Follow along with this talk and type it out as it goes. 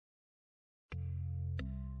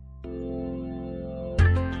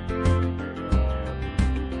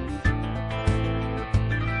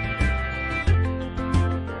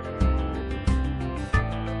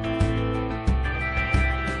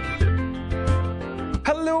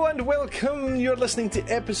Hello and welcome. You're listening to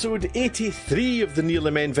episode 83 of the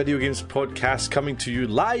Nearly Men Video Games Podcast, coming to you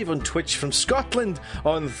live on Twitch from Scotland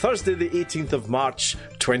on Thursday the 18th of March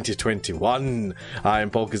 2021. I am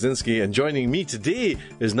Paul Kaczynski, and joining me today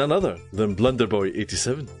is none other than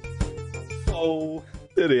Blunderboy87. Oh,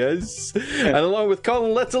 there he is. And along with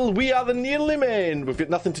Colin Little, we are the Nearly Men. We've got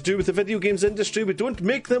nothing to do with the video games industry. We don't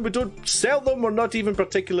make them, we don't sell them, we're not even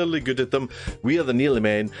particularly good at them. We are the Nearly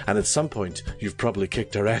Men, and at some point you've probably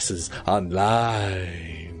kicked our asses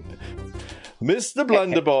online. Mr.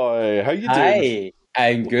 Blunderboy, how you doing? hi.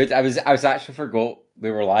 I'm good. I was actually forgot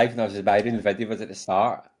we were live, and I was admiring the video was at the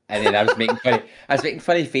start, and then I was making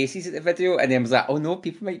funny faces at the video, and then I was like, oh no,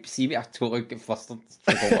 people might see me. I totally get flustered.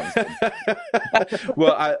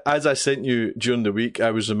 Well, as I sent you during the week,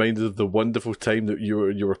 I was reminded of the wonderful time that you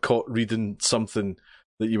were caught reading something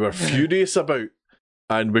that you were furious about,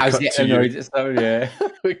 and we I was cut getting to annoyed you. at stuff, yeah.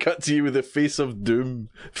 We cut to you with the face of doom.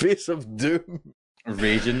 Face of doom.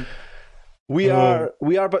 Raging. We are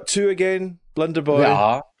but two again, Blunderboy. We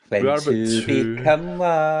are. We are but two. Become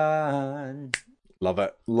one. Love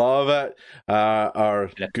it.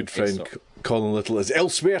 Our good friend Colin Little is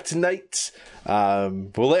elsewhere tonight.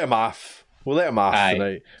 We'll let him off. Aye.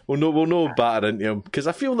 Tonight. We'll no batter into him, because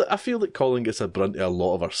I feel that Colin gets a brunt of a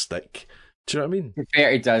lot of our stick. Do you know what I mean? To be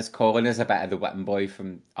fair, he does. Colin is a bit of the whipping boy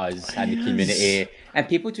from us and the community, and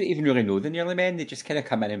people don't even really know the Nearly Men. They just kind of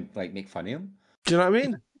come in and like make fun of him. Do you know what I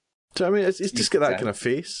mean? It's just got that kind of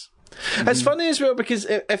face. Mm-hmm. It's funny as well, because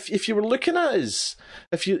if you were looking at us,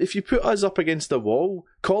 if you put us up against a wall,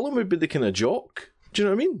 Colin would be the kind of jock. Do you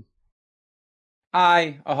know what I mean?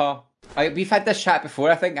 Aye, we've had this chat before.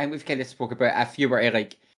 I think we've kind of spoke about if you were to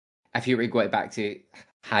go back to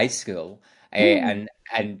high school and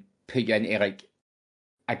put you into like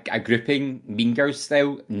a grouping, Mean Girls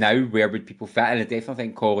style. Now, where would people fit? And I definitely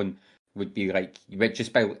think Colin would be like,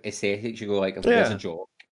 just by aesthetics, you go like, there's a joke.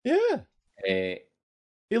 Yeah.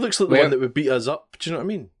 He looks like the one that would beat us up. Do you know what I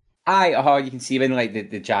mean? Aye, you can see him in like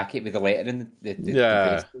the jacket with the letter in the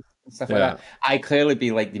face and stuff like that. I clearly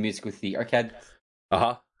be like the musical theatre kid.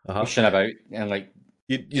 Pushing about and like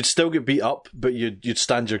you'd still get beat up, but you'd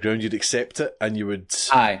stand your ground, you'd accept it, and you would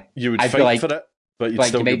fight for it, but you'd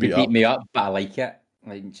still you might get beat beat me up, but I like it,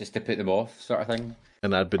 like just to put them off, sort of thing.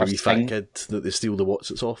 And I'd be the wee fat kid that they steal the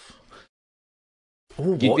Watsits off.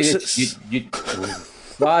 Oh, Watsits!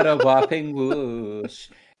 What a whopping whoosh!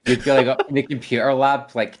 You'd be like up in the computer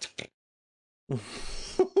lab, like,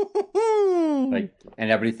 and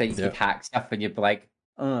everybody thinks you hack stuff, and you'd be like,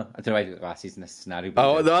 I don't know why I do the glasses in this scenario.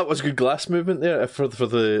 Oh, that was good glass movement there for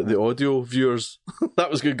the audio viewers.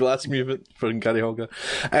 That was good glass movement for Gary Hogger.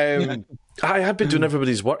 I'd be doing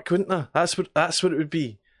everybody's work, wouldn't I? That's what it would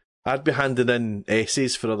be. I'd be handing in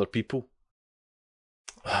essays for other people.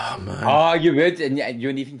 Oh man! Oh, you would, and you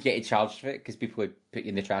wouldn't even get charged for it because people would put you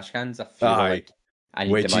in the trash cans. I feel like I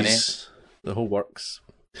need wedges, the money. The whole works.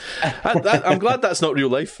 I'm glad that's not real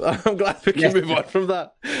life. I'm glad we can move on from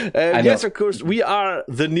that. Yes, of course, we are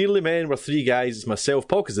the Nearly Men. We're three guys. It's myself,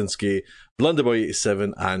 Paul Kaczynski,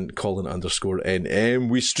 Blunderboy87, and Colin_NM.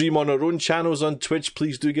 We stream on our own channels on Twitch.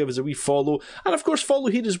 Please do give us a wee follow. And of course, follow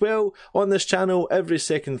here as well on this channel. Every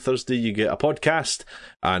second Thursday, you get a podcast.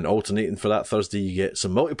 And alternating for that Thursday, you get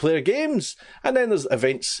some multiplayer games. And then there's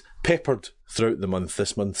events peppered throughout the month.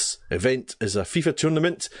 This month's event is a FIFA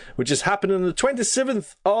tournament, which is happening on the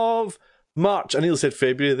 27th of March. I nearly said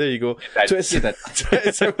February. There you go.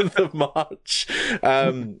 27th of March.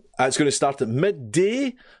 It's going to start at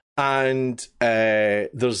midday, and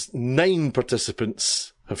there's 9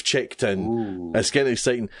 participants have checked in. Ooh. It's getting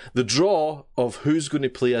exciting. The draw of who's going to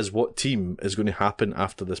play as what team is going to happen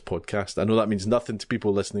after this podcast. I know that means nothing to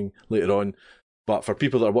people listening later on, but for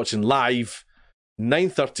people that are watching live,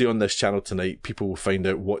 9:30 on this channel tonight, people will find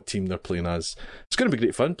out what team they're playing as. It's going to be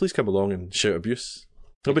great fun. Please come along and shout abuse.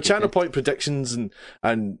 There'll be channel point predictions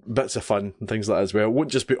and bits of fun and things like that as well. It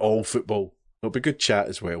won't just be all football. There'll be good chat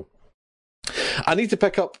as well. I need to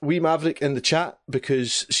pick up Wee Maverick in the chat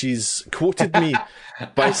because she's quoted me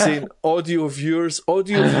by saying audio viewers.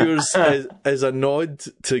 Audio viewers is a nod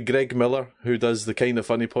to Greg Miller, who does the Kind of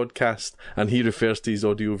Funny podcast, and he refers to his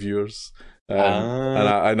audio viewers. And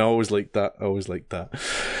I always like that.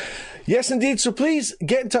 Yes, indeed. So please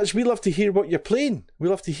get in touch. We love to hear what you're playing. We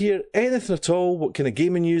love to hear anything at all. What kind of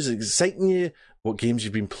gaming news is exciting you? What games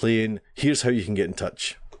you've been playing? Here's how you can get in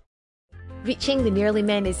touch. Reaching the Nearly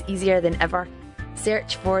Men is easier than ever.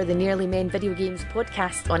 Search for the Nearly Men Video Games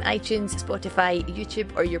podcast on iTunes, Spotify,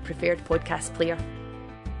 YouTube, or your preferred podcast player.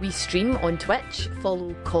 We stream on Twitch.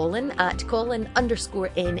 Follow Colin at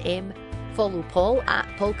Colin_NM. Follow Paul at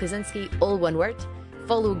Paul Kaczynski, all one word.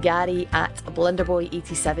 Follow Gary at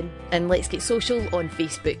Blunderboy87. And let's get social on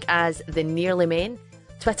Facebook as The Nearly Men,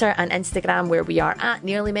 Twitter and Instagram where we are at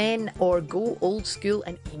Nearly Men, or go old school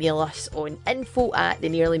and email us on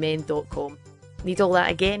info@thenearlymen.com. Need all that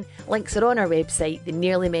again? Links are on our website,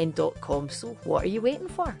 thenearlymen.com. So what are you waiting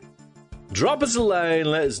for? Drop us a line,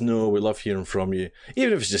 let us know. We love hearing from you.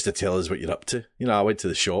 Even if it's just to tell us what you're up to. You know, I went to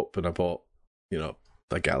the shop and I bought, a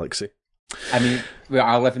Galaxy. I mean, we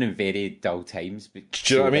are living in very dull times. But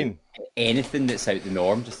do you know what I mean? Anything that's out the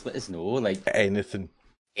norm, just let us know. Like Anything.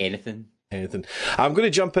 Anything. I'm going to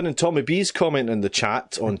jump in and Tommy B's comment in the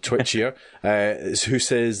chat on Twitch here, who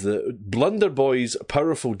says that Blunderboy's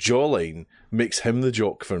powerful jawline makes him the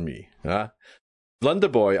jock for me.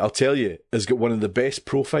 Blunderboy, I'll tell you, has got one of the best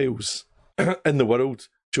profiles in the world.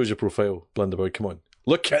 Shows your profile, Blunderboy, come on.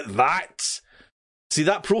 Look at that! See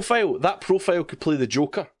that profile? That profile could play the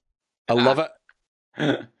Joker. I love it.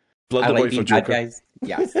 Blunderboy for Joker. Guys.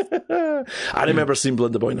 Yes. I remember seeing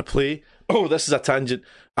Blunderboy in a play. Oh, this is a tangent.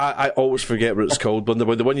 I always forget what it's called.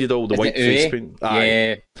 Blunderboy, the one you did all the white face paint.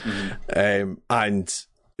 Yeah. And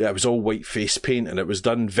it was all white face paint, and it was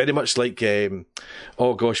done very much like,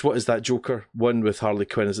 oh gosh, what is that Joker one with Harley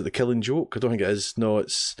Quinn? Is it The Killing Joke? I don't think it is. No,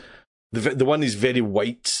 it's the one he's very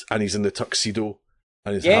white and he's in the tuxedo.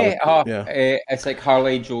 And he's it's like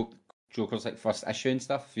Harley Joker's like first issue and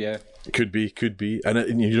stuff. Yeah, could be,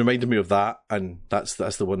 and you reminded me of that, and that's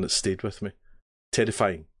the one that stayed with me.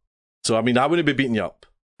 Terrifying. So I mean, I wouldn't be beating you up.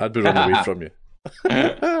 I'd be running away from you.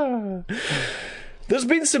 There's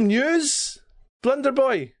been some news,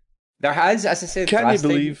 Blunderboy. There has, as I said. Can you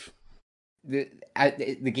believe the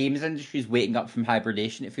games industry is waking up from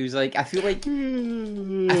hibernation? It feels like. I feel like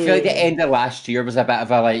the end of last year was a bit of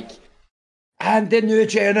a like. And the new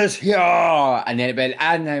gen is here! And then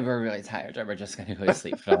and now we're really tired and we're just going to go to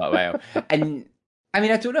sleep for a little while. And, I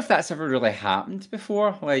mean, I don't know if that's ever really happened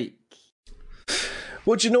before. Like,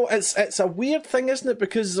 well, do you know, it's a weird thing, isn't it?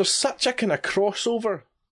 Because there's such a kind of crossover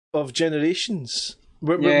of generations.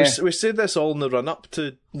 We said this all in the run-up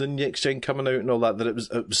to the next gen coming out and all that it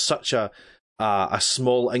was such a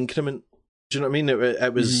small increment. Do you know what I mean?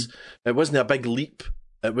 It wasn't a big leap.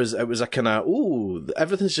 It was a kind of,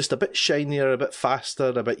 everything's just a bit shinier, a bit faster,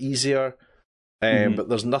 a bit easier. But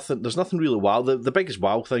there's nothing really wow. The biggest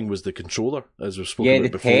wow thing was the controller, as we've spoken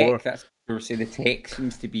about before. That's what we're saying. The tech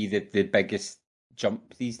seems to be the biggest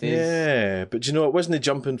jump these days. Yeah, but it wasn't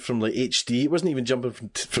jumping from like HD. It wasn't even jumping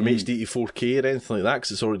from HD to 4K or anything like that,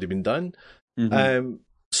 because it's already been done.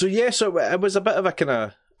 So it was a bit of a kind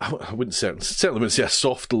of, I certainly wouldn't say a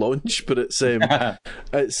soft launch, but it's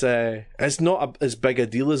not as big a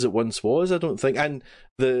deal as it once was, I don't think. And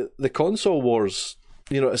the console wars,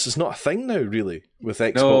 it's not a thing now really with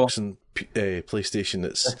Xbox and PlayStation.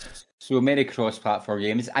 It's so many cross-platform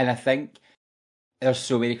games, and I think there's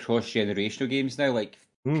so many cross-generational games now, like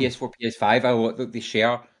PS4, PS5. They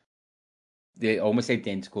share the almost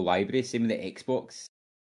identical library, same with the Xbox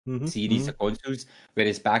series of consoles.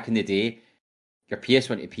 Whereas back in the day, your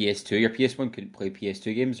PS1 to PS2, your PS1 couldn't play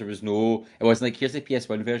PS2 games. It wasn't like, here's the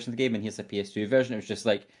PS1 version of the game and here's the PS2 version. It was just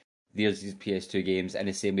like, there's these PS2 games, and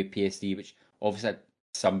the same with PSD, which obviously had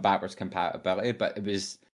some backwards compatibility, but it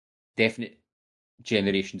was definite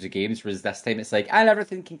generations of games, whereas this time it's like, and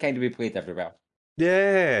everything can kind of be played everywhere.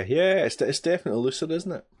 Yeah, it's definitely looser,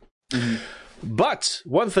 isn't it? But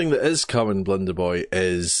one thing that is coming, Blunderboy,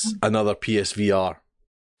 is another PSVR.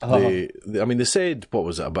 They said, what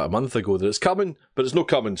was it, about a month ago, that it's coming, but it's not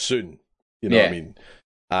coming soon. You know what I mean?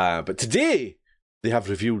 But today, they have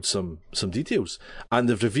revealed some details, and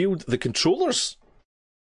they've revealed the controllers.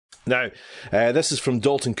 Now, this is from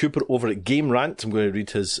Dalton Cooper over at Game Rant. I'm going to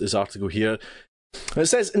read his article here. It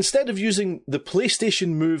says, instead of using the PlayStation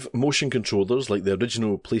Move motion controllers like the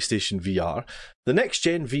original PlayStation VR, the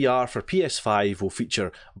next-gen VR for PS5 will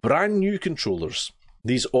feature brand new controllers.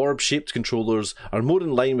 These orb-shaped controllers are more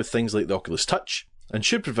in line with things like the Oculus Touch and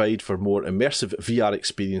should provide for more immersive VR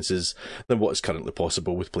experiences than what is currently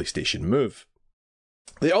possible with PlayStation Move.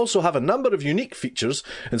 They also have a number of unique features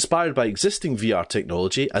inspired by existing VR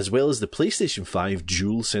technology, as well as the PlayStation 5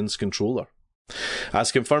 DualSense controller.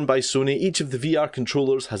 As confirmed by Sony, each of the VR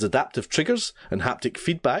controllers has adaptive triggers and haptic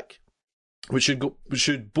feedback, which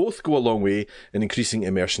should both go a long way in increasing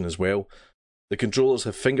immersion as well. The controllers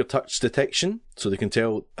have finger touch detection, so they can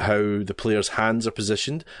tell how the player's hands are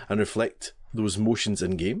positioned and reflect those motions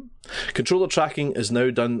in-game. Controller tracking is now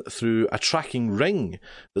done through a tracking ring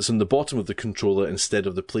that's on the bottom of the controller instead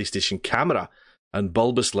of the PlayStation camera and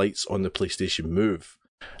bulbous lights on the PlayStation Move.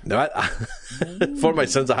 Now, for my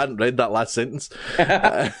sins, I hadn't read that last sentence.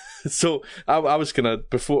 So I was kind of,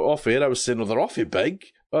 before off air, I was saying, they're awfully big.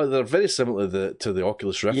 Oh, they're very similar to the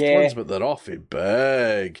Oculus Rift ones, but they're awfully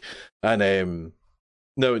big. And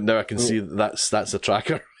now I can see that's a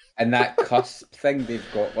tracker. And that cusp thing they've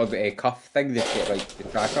got, or the cuff thing they've got, like the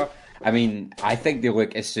tracker. I mean, I think they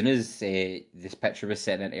look, as soon as this picture was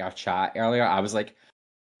sent into our chat earlier, I was like,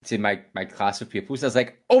 to my class of pupils, I was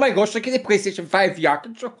like, oh my gosh, look at the PlayStation 5 VR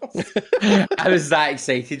controllers. I was that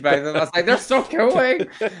excited by them. I was like, they're so cool.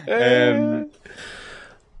 Yeah,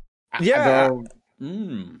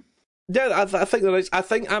 I think they're nice. I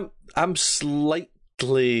think I'm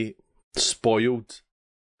slightly spoiled.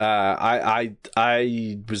 I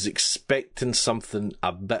was expecting something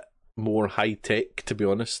a bit more high tech, to be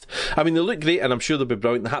honest. I mean, they look great, and I'm sure they'll be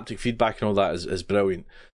brilliant. The haptic feedback and all that is brilliant.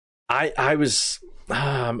 I was.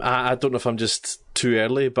 I don't know if I'm just too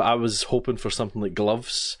early, but I was hoping for something like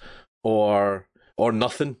gloves or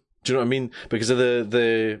nothing. Do you know what I mean? Because of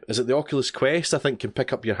the is it the Oculus Quest? I think can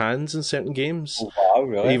pick up your hands in certain games. Oh, wow,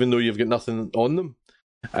 really? Even though you've got nothing on them.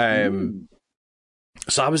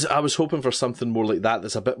 So I was hoping for something more like that.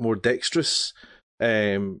 That's a bit more dexterous.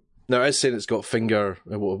 Now it's saying it's got finger.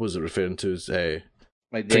 What was it referring to as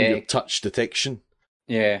like finger touch detection?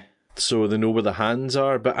 Yeah. So they know where the hands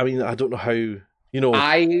are. But I mean, I don't know how.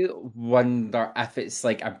 I wonder if it's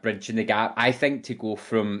like a bridge in the gap. I think to go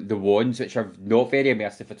from the wands, which are not very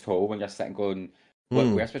immersive at all, when you're sitting going,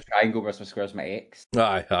 where's my triangle, where's my square, where's my X?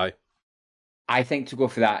 Aye. I think to go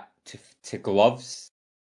for that to gloves,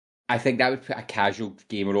 I think that would put a casual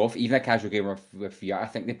gamer off. Even a casual gamer with VR, I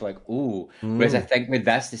think they'd be like, oh. Whereas I think with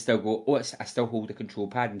this, they still go, I still hold the control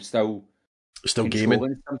pad. I'm still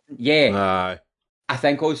gaming. Something. Yeah. Aye. I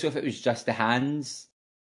think also if it was just the hands,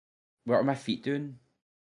 what are my feet doing?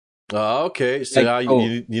 Oh, okay. So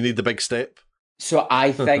you need the big step. So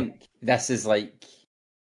I think this is like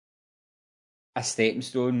a stepping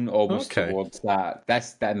stone almost towards that.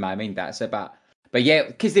 That's in my mind. That's it. But yeah,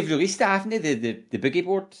 because they've released it, haven't they? The boogie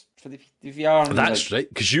board for the VR. That's right.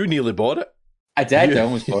 Because you nearly bought it. I did. I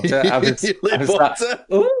almost bought it. I was bought it.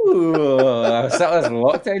 Ooh, I was that was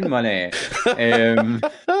lockdown money.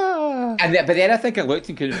 But then I think I looked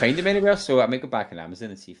and couldn't find them anywhere, so I might go back on Amazon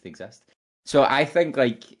and see if they exist. So I think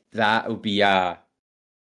like that will be I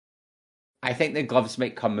think the gloves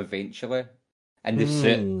might come eventually, and the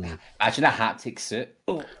suit. Imagine a haptic suit.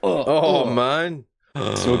 Oh man,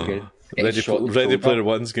 so good. Ready Player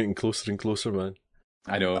One's getting closer and closer, man.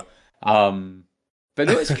 I know. But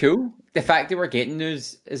no, it's cool. The fact that we're getting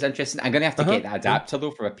those is interesting. I'm gonna have to get that adapter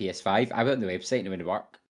though for a PS5. I went on the website and it went to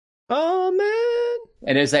work. Oh man!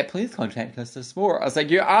 And it was like, please contact customer support. I was like,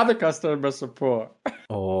 you are the customer support.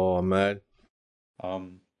 Oh man.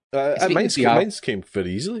 Mine's came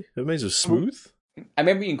very easily. Mine's was smooth. I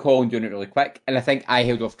remember you calling doing it really quick, and I think I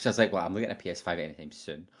held off because I was like, well, I'm looking at a PS5 anytime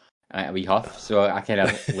soon. And a wee huff, so I kind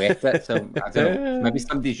of left it. So I don't know. Maybe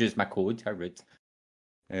somebody's used my code. How rude.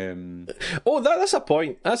 That's a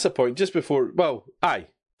point. That's a point. Just before, I'll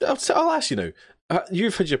ask you now.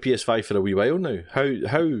 You've had your PS5 for a wee while now. How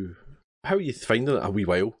are you finding it? A wee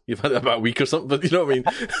while. You've had it about a week or something, but you know what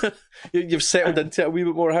I mean. You've settled into it a wee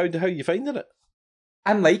bit more. How are you finding it?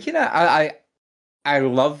 I'm liking it. I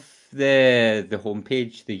love the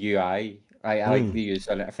homepage, the UI. I like the use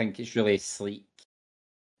on it. I think it's really sleek.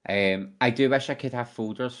 I do wish I could have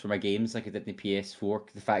folders for my games like I did in the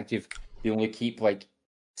PS4. The fact you only keep like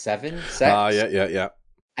 7, 6. Yeah.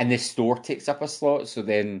 And the store takes up a slot, so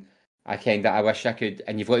then I wish I could,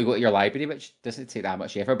 and you've got to go to your library, which doesn't take that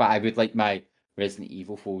much effort, but I would like my Resident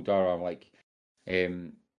Evil folder or like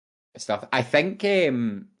stuff. I think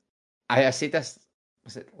I said this,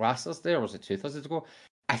 was it last Thursday or was it 2 Thursdays ago?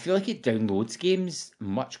 I feel like it downloads games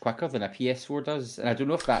much quicker than a PS4 does, and I don't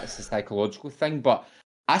know if that's a psychological thing, but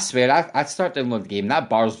I swear, I'd start downloading the game, that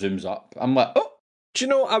bar zooms up. I'm like, oh! Do you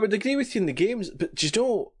know, I would agree with you in the games, but do you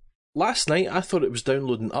know, last night I thought it was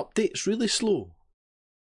downloading updates really slow.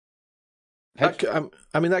 That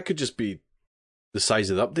could just be the size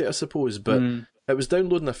of the update, I suppose, but it was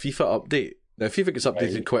downloading a FIFA update. Now, FIFA gets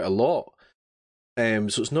updated quite a lot, so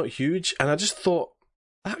it's not huge, and I just thought,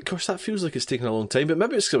 that feels like it's taking a long time, but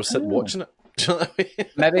maybe it's because I was sitting watching it. Do you know what I mean?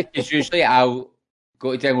 Maybe, because usually I'll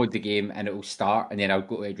go to download the game and it'll start, and then I'll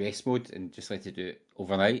go to address mode and just let it do it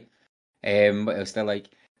overnight. But else they're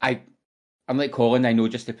like, I'm like Colin. I know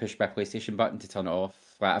just to push my PlayStation button to turn it off.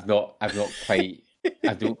 But I've not quite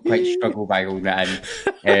I don't quite struggle by holding it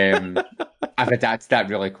in. I've adapted that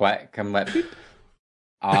really quick. I'm like, boop.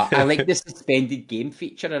 I like the suspended game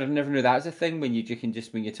feature. I never knew that was a thing when you can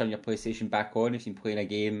just, when you turn your PlayStation back on, if you're playing a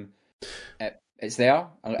game, it's there.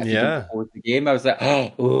 If you don't pause the game, I was like,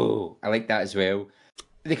 oh, I like that as well.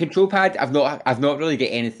 The control pad, I've not really got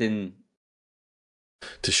anything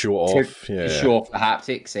to show off. To show off the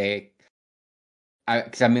haptics.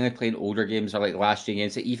 Because I'm mainly playing older games or like last gen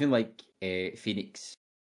games. So even like Phoenix,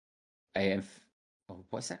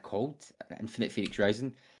 what's that called? Infinite Phoenix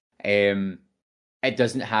Rising. It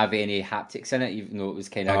doesn't have any haptics in it, even though it was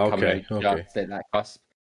kind of coming out just at that cusp.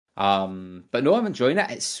 But no, I'm enjoying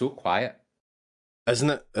it. It's so quiet,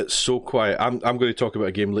 isn't it? It's so quiet. I'm going to talk about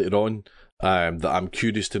a game later on that I'm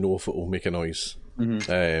curious to know if it will make a noise.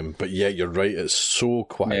 Mm-hmm. But yeah, you're right. It's so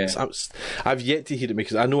quiet. Yeah. I've yet to hear it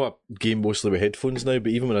make. I know I game mostly with headphones now,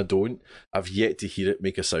 but even when I don't, I've yet to hear it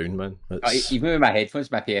make a sound, man. Even with my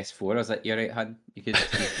headphones, my PS4, I was like, "You're right, hun. You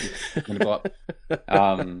could go up."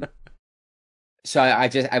 So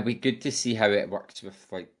I'd be good to see how it works with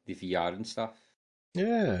like the VR and stuff.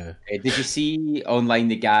 Yeah. Did you see online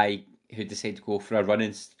the guy who decided to go for a run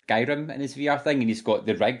in Skyrim in his VR thing, and he's got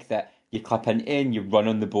the rig that you clip into and you run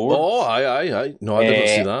on the board? Oh, aye. No, I didn't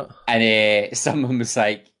see that. And someone was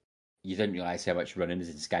like, "You didn't realise how much running is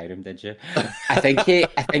in Skyrim, did you?" I think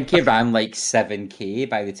he ran like 7K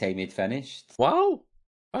by the time he'd finished. Wow.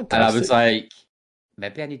 Fantastic. And I was like,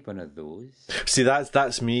 maybe I need one of those. See,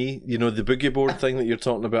 that's me. You know, the boogie board thing that you're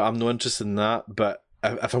talking about, I'm not interested in that, but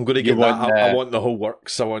if I'm going to get that, I want the whole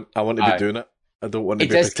works. I want to be doing it. I don't want to be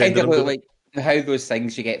pretending. It does kind of look like how those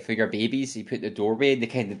things you get for your babies, you put the doorway and they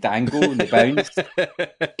kind of dangle and they bounce.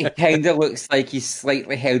 It kind of looks like he's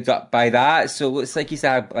slightly held up by that, so it looks like he's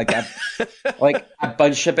like a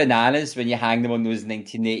bunch of bananas when you hang them on those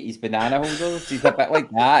 1980s banana holders. He's a bit like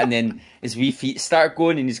that, and then his wee feet start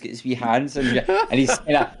going, and he's got his wee hands, and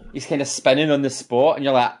he's kind of spinning on the spot, and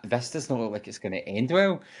you're like, this does not look like it's going to end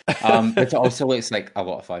well. But it also looks like a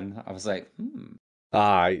lot of fun. I was like,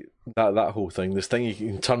 Aye, that whole thing, this thing you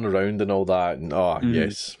can turn around and all that, and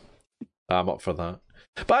yes, I'm up for that.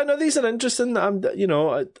 But I know these are interesting.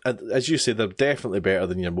 As you say, they're definitely better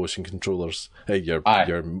than your motion controllers.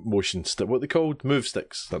 Your motion stick, what are they called? Move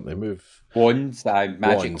sticks, don't they? Move wands, magic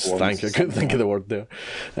wands. Thank you. I couldn't think of the word there.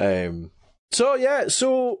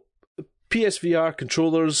 So PSVR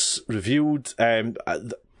controllers revealed.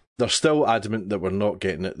 They're still adamant that we're not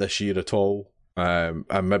getting it this year at all, and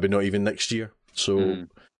maybe not even next year. So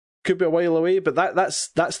could be a while away, but that's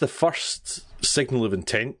the first signal of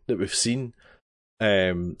intent that we've seen.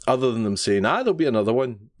 Other than them saying, there'll be another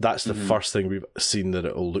one. That's the first thing we've seen that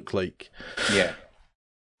it'll look like. Yeah.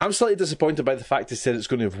 I'm slightly disappointed by the fact they said it's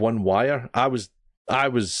going to have one wire. I would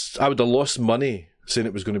have lost money saying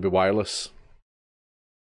it was going to be wireless.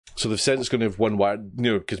 So they've said it's going to have one wire,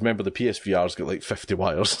 because remember the PSVR's got like 50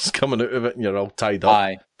 wires coming out of it and you're all tied up.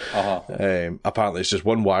 Aye. Uh-huh. Apparently it's just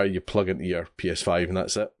one wire you plug into your PS5 and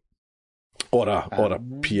that's it. Or a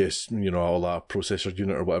PS, all that processor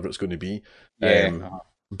unit or whatever it's going to be. Yeah.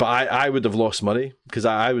 But I would have lost money because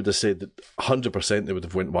I would have said that 100% they would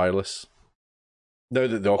have went wireless. Now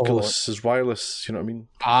that the Oculus is wireless, you know what I mean?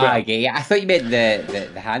 Yeah. I thought you meant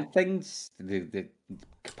the hand things, the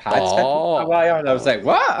pads a wire, and I was like,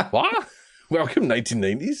 what? Welcome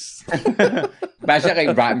 1990s. Imagine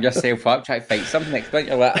like wrapping yourself up, trying to fight something next minute.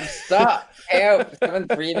 You're like, I'm stuck. Help! Someone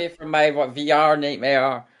free me from my VR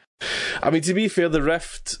nightmare. I mean, to be fair, the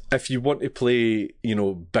Rift, if you want to play,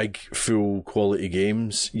 big, full quality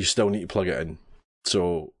games, you still need to plug it in.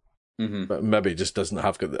 So maybe it just doesn't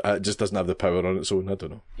have the power on its own. I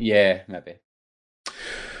don't know. Yeah, maybe.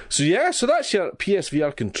 So that's your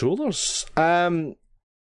PSVR controllers.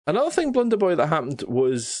 Another thing, Blunderboy, that happened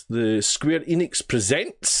was the Square Enix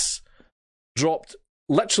Presents dropped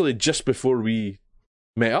literally just before we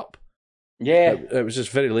met up. Yeah. It was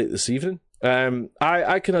just very late this evening. I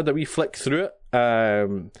kind of had a wee flick through it.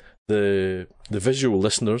 The visual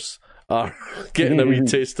listeners are getting a wee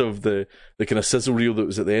taste of the kind of sizzle reel that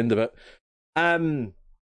was at the end of it. I'm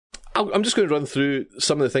just going to run through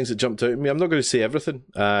some of the things that jumped out at me. I'm not going to say everything.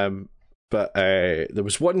 But there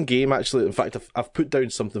was one game, actually. In fact, I've put down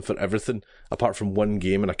something for everything apart from one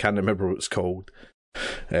game, and I can't remember what it's called.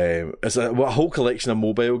 It's a whole collection of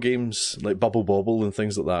mobile games, like Bubble Bobble and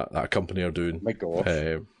things like that a company are doing. My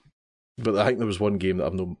gosh. But I think there was one game that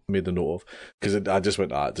I've not made a note of, because I just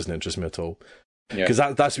went, it doesn't interest me at all. Because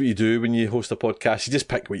that's what you do when you host a podcast. You just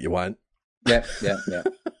pick what you want. Yeah.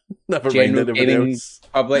 Never mind anybody else.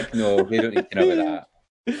 Public, no, they don't need to know about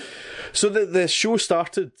that. So the show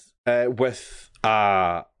started with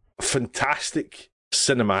a fantastic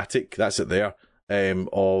cinematic, that's it there,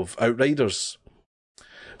 of Outriders.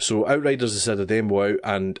 So Outriders has had a demo out,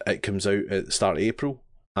 and it comes out at the start of April,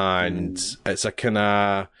 and it's a kind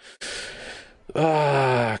of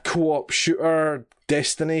co-op shooter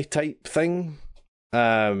Destiny type thing.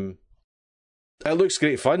 It looks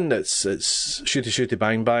great fun. It's shooty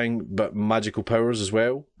bang bang, but magical powers as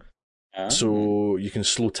well. So you can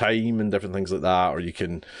slow time and different things like that, or you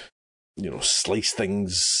can, slice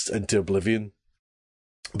things into oblivion.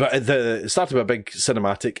 But it started with a big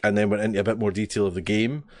cinematic and then went into a bit more detail of the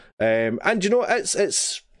game. And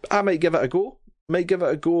it's I might give it a go. It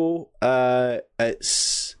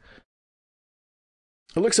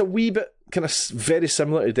looks a wee bit kind of very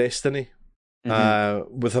similar to Destiny,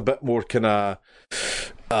 with a bit more kind of.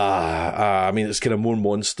 It's kind of more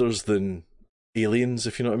monsters than aliens,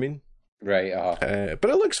 if you know what I mean. Right.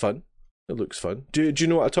 But it looks fun. Do you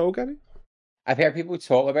know it at all, Gary? I've heard people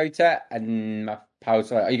talk about it, and my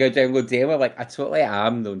pals are like, "Are you going to download the demo?" Like, I totally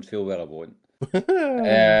am. Don't feel where I won't.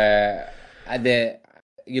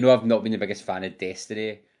 I've not been the biggest fan of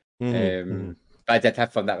Destiny, but I did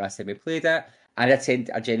have fun that last time we played it, and I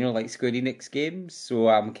genuinely like Square Enix games, so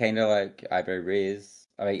I'm kind of like eyebrow raised.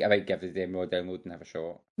 I might give the demo a download and have a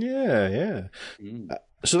shot. Yeah.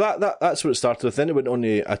 So that's what it started with. Then it went on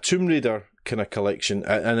to a Tomb Raider kind of collection,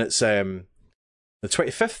 and it's the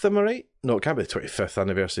 25th, am I right? No, it can't be the 25th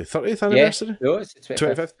anniversary. 30th anniversary? Yeah, no, it's the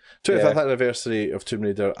 25th. 25th anniversary of Tomb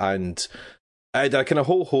Raider, and I did a kind of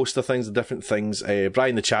whole host of things, different things.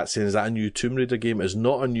 Brian in the chat saying, is that a new Tomb Raider game? It's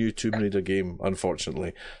not a new Tomb Raider game,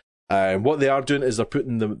 unfortunately. What they are doing is they're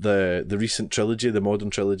putting the recent trilogy, the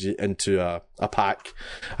modern trilogy, into a pack,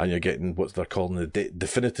 and you're getting what they're calling the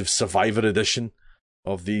definitive Survivor edition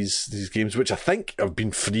of these games, which I think have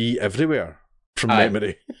been free everywhere from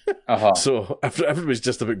memory. So everybody's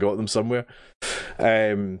just about got them somewhere.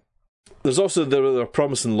 There's also they're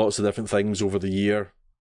promising lots of different things over the year,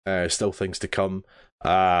 still things to come.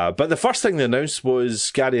 But the first thing they announced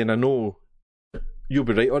was, Gary, and I know you'll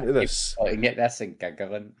be right onto this. I can get this and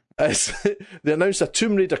giggling. They announced a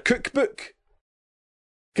Tomb Raider cookbook.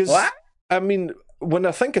 What? I mean, when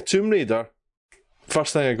I think of Tomb Raider,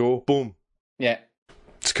 first thing I go, boom. Yeah.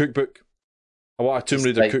 It's a cookbook. I want a Tomb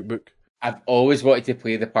Raider cookbook. I've always wanted to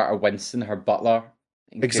play the part of Winston, her butler.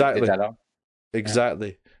 Exactly.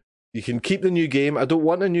 Exactly. You can keep the new game. I don't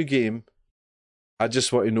want a new game. I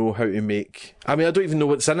just want to know how to make. I mean, I don't even know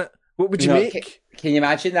what's in it. What would you make? Can you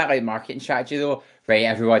imagine that marketing strategy though? Right,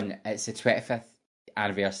 everyone, it's the 25th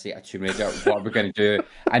anniversary of Tomb Raider. What are we going to do?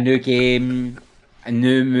 A new game, a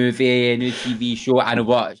new movie, a new TV show. I know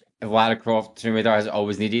what Lara Croft Tomb Raider has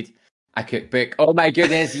always needed. A cookbook. Oh my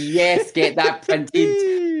goodness, yes, get that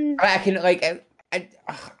printed. I can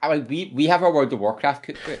we have our World of Warcraft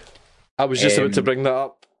cookbook. I was just about to bring that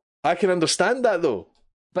up. I can understand that though.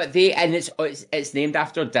 But it's named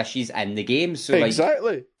after dishes in the game, so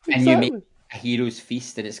exactly. And you make a hero's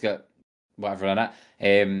feast, and it's got whatever in it.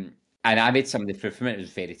 And I made some of the fruit from it. It was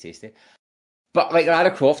very tasty. But like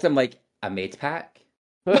Lara Croft, I'm like a med pack.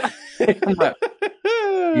 You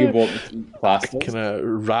want me to eat plasters? Kind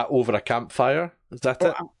of rat over a campfire? Is that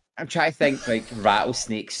it? I'm trying to think like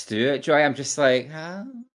rattlesnake stew. Joy, I'm just like, huh?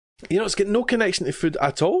 It's got no connection to food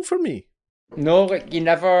at all for me. No, like you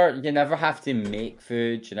never have to make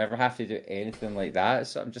food. You never have to do anything like that.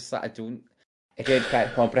 So I'm just like, I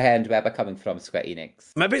can't comprehend where we're coming from, Square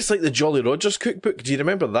Enix. Maybe it's like the Jolly Rogers cookbook. Do you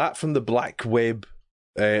remember that from the Black Web?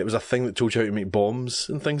 It was a thing that told you how to make bombs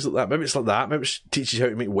and things like that. Maybe it's like that. Maybe it teaches you how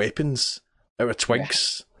to make weapons out of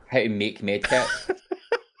twigs. How to make medkits.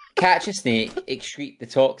 Catch a snake, excrete the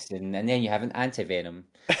toxin, and then you have an anti-venom.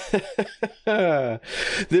 They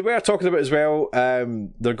were talking about as well,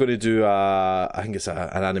 they're going to do I think it's an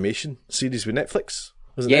animation series with Netflix.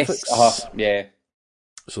 Was it Netflix? Yeah.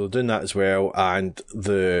 So they're doing that as well, and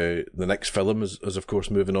the next film is of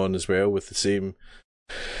course moving on as well with the same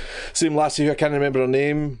lassie who I can't remember her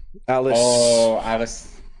name. Alice. Oh, Alice.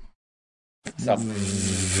 Yeah.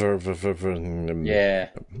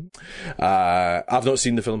 I've not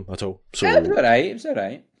seen the film at all. So it was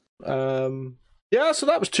alright. Yeah, so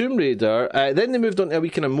that was Tomb Raider. Then they moved on to a wee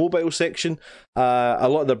kind of mobile section. A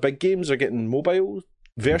lot of their big games are getting mobile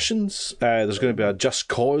versions. There's going to be a Just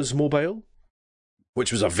Cause mobile,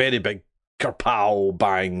 which was a very big kerpow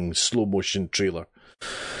bang slow motion trailer.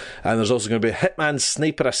 And there's also going to be Hitman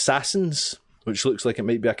Sniper Assassins, which looks like it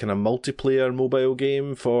might be a kind of multiplayer mobile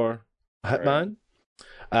game for Hitman.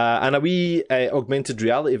 And a wee augmented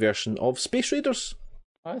reality version of Space Raiders.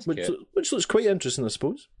 Oh, which looks quite interesting, I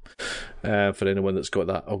suppose, for anyone that's got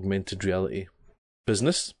that augmented reality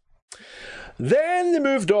business. Then they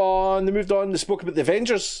moved on. They spoke about the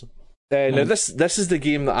Avengers. Now this is the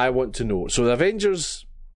game that I want to know. So the Avengers,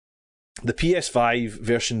 the PS5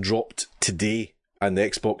 version dropped today, and the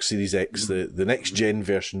Xbox Series X, the next gen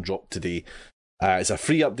version dropped today. It's a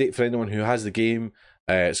free update for anyone who has the game.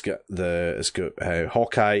 It's got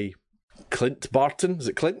Hawkeye, Clint Barton. Is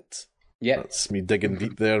it Clint? Yeah, that's me digging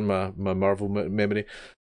deep there. My Marvel memory.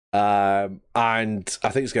 And I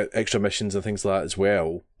think it's got extra missions and things like that as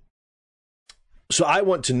well. So I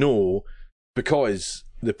want to know, because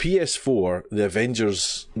the PS4, the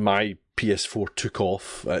Avengers, my PS4 took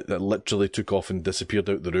off. It literally took off and disappeared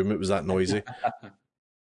out the room. It was that noisy.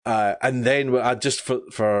 And then I just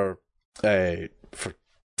for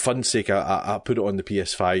fun's sake, I put it on the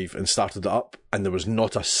PS5 and started it up, and there was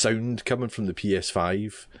not a sound coming from the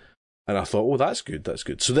PS5. And I thought, oh, that's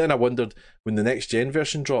good. So then I wondered, when the next gen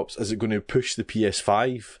version drops, is it going to push the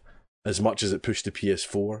PS5 as much as it pushed the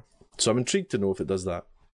PS4? So I'm intrigued to know if it does that.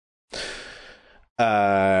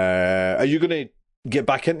 Are you going to get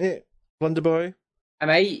back into it, Wonder Boy? I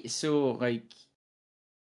might. So, like,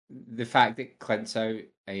 the fact that Clint's out,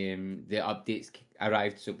 the updates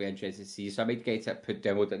arrived, so it'll be interesting to see. So I might get it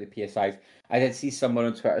download at the PS5. I did see someone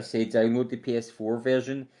on Twitter say download the PS4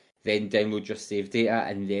 version, then download your save data,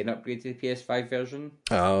 and then upgrade to the PS5 version.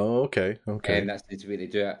 Oh, okay. And that's the way they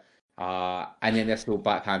do it. And then this whole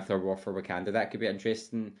Black Panther War for Wakanda, that could be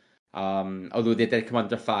interesting. Although they did come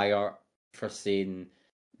under fire for saying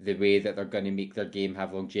the way that they're going to make their game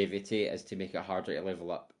have longevity is to make it harder to level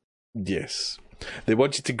up. Yes. They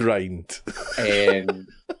want you to grind. And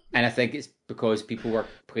I think it's because people were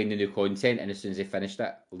playing the new content, and as soon as they finished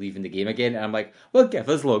it, leaving the game again. And I'm like, well, give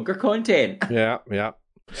us longer content. Yeah.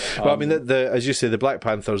 Well, I mean, the as you say, the Black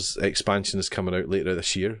Panther's expansion is coming out later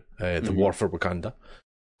this year, the War for Wakanda.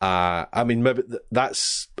 I mean, maybe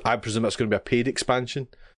I presume that's going to be a paid expansion.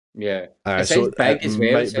 Yeah. It sounds big as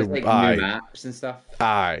well. It sounds like new maps and stuff.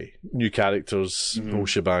 Aye. New characters, whole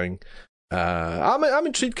shebang. I'm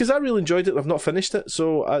intrigued because I really enjoyed it. I've not finished it,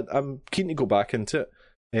 so I'm keen to go back into it.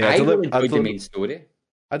 I really enjoyed the main story.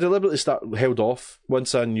 I deliberately held off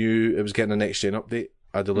once I knew it was getting a next gen update.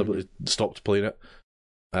 I deliberately stopped playing it.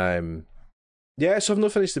 Yeah, so I've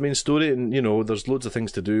not finished the main story, and there's loads of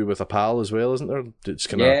things to do with a pal as well, isn't there? It's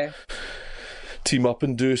kind of team up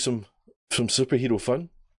and do some superhero fun.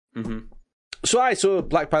 Mm-hmm. So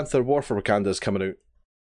Black Panther War for Wakanda is coming out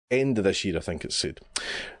end of this year, I think it's said.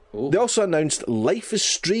 Oh. They also announced Life is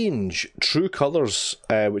Strange True Colours,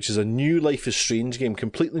 which is a new Life is Strange game,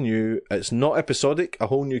 completely new. It's not episodic, a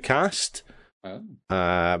whole new cast. Oh.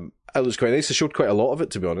 It looks quite nice. They showed quite a lot of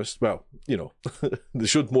it, to be honest. Well, they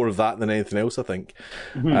showed more of that than anything else, I think.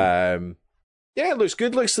 Mm-hmm. Yeah, it looks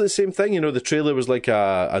good. Looks like the same thing. The trailer was like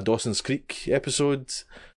a Dawson's Creek episode,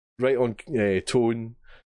 right on tone.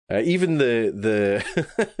 Even the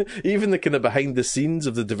even the kind of behind the scenes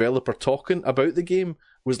of the developer talking about the game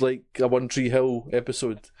was like a One Tree Hill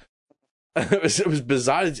episode. It was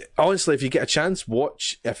bizarre. Honestly, if you get a chance,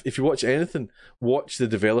 if you watch anything, watch the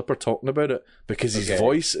developer talking about it, because his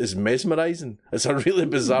voice is mesmerising. It's a really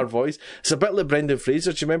bizarre voice. It's a bit like Brendan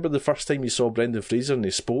Fraser. Do you remember the first time you saw Brendan Fraser and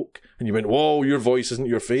he spoke and you went, "Whoa, your voice isn't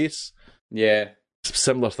your face"? Yeah,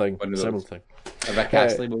 similar thing. Similar thing. A Rick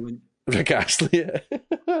Astley moment. Rick Astley, yeah.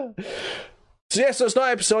 So it's not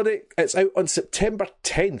episodic. It's out on September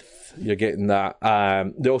 10th. You're getting that.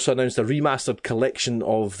 They also announced a remastered collection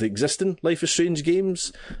of the existing Life is Strange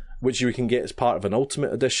games, which you can get as part of an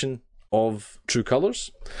Ultimate Edition of True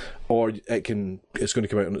Colours, or it's going to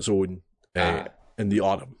come out on its own in the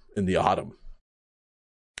autumn. The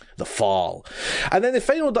fall. And then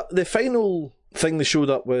the final thing they showed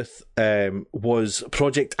up with was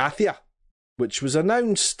Project Athia, which was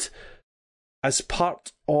announced as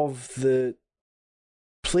part of the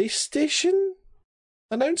PlayStation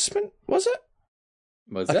announcement, was it?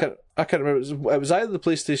 I can't remember. It was either the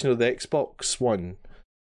PlayStation or the Xbox One.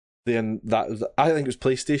 I think it was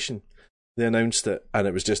PlayStation. They announced it, and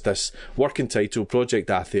it was just this working title, Project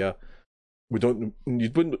Athia. You don't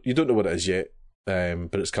know what it is yet,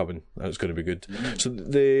 but it's coming, and it's going to be good. So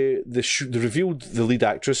they revealed the lead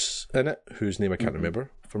actress in it, whose name I can't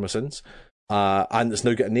remember for my sins. And it's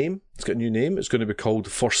now got a name. It's got a new name. It's going to be called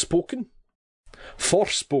Forspoken,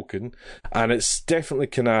 and it's definitely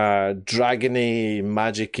kind of dragony,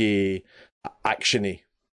 magic-y, action-y.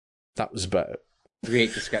 That was about it.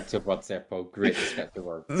 Great descriptive words there, Paul. Great descriptive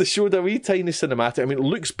words. They showed a wee tiny cinematic. I mean, it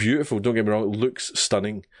looks beautiful, don't get me wrong. It looks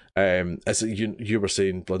stunning. As you were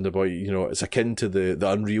saying, Blunderboy, it's akin to the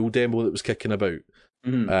Unreal demo that was kicking about.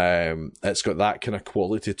 Mm-hmm. It's got that kind of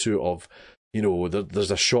quality to it of,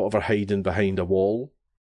 there's a shot of her hiding behind a wall,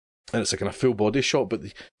 and it's a kind of full body shot, but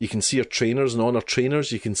you can see her trainers, and on her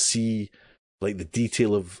trainers you can see like the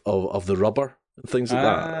detail of the rubber and things like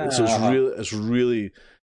that. So it's really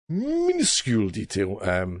minuscule detail.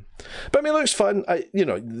 But I mean, it looks fun.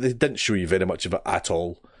 They didn't show you very much of it at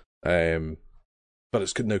all. But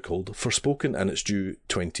it's now called Forspoken, and it's due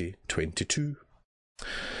 2022.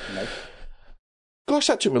 Nice. Gosh,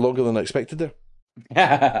 that took me longer than I expected there.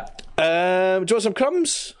 Do you want some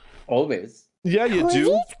crumbs? Always. Yeah, you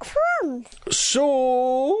do. Crumbs.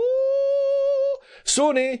 So,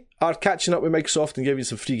 Sony are catching up with Microsoft and giving you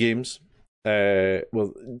some free games.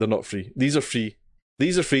 Well, they're not free. These are free.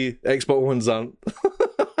 Xbox Ones aren't.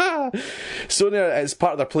 Sony, it's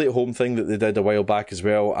part of their Play at Home thing that they did a while back as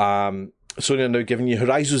well. Sony are now giving you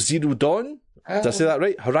Horizon Zero Dawn. Did I say that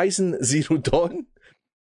right? Horizon Zero Dawn.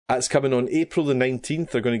 That's coming on April the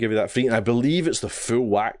 19th. They're going to give you that free. And I believe it's the full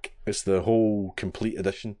whack. It's the whole complete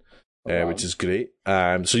edition, which is great.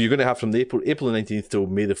 So you're going to have from April the 19th till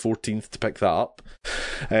May the 14th to pick that up.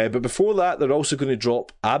 But before that, they're also going to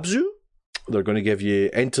drop Abzu. They're going to give you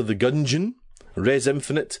Enter the Gungeon, Res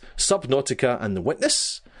Infinite, Subnautica, and The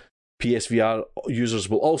Witness. PSVR users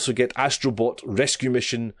will also get Astrobot, Rescue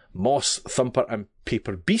Mission, Moss, Thumper, and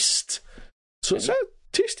Paper Beast. So it's a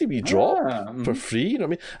tasty wee drop for free, you know what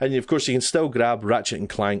I mean? And of course, you can still grab Ratchet and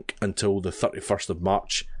Clank until the 31st of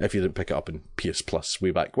March if you didn't pick it up in PS Plus way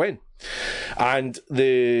back when. And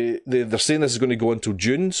they're saying this is going to go until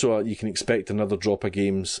June, so you can expect another drop of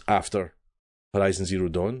games after Horizon Zero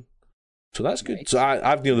Dawn. So that's good. Right. So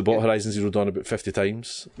I've nearly bought Horizon Zero Dawn about 50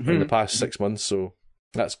 times in the past 6 months, so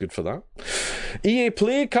that's good for that. EA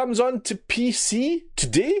Play comes on to PC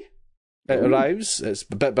today. It arrives. It's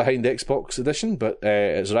a bit behind the Xbox edition, but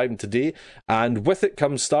it's arriving today. And with it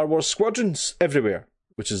comes Star Wars Squadrons everywhere,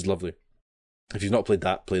 which is lovely. If you've not played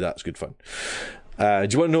that, play that. It's good fun. Do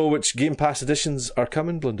you want to know which Game Pass editions are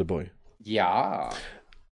coming, Blunderboy? Yeah.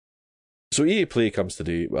 So EA Play comes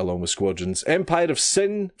today, along with Squadrons. Empire of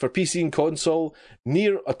Sin for PC and console.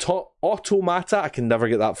 Nier Automata. I can never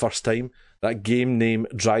get that first time. That game name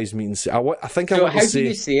drives me insane. I think I want to say... How do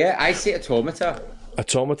you say it? I say Automata.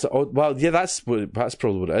 Automata. Oh, well, yeah, that's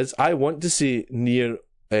probably what it is. I want to say Nier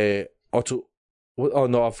Auto... Oh,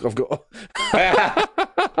 no, I've got...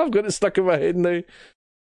 I've got it stuck in my head now.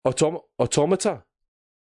 Automata.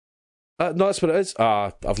 No, that's what it is.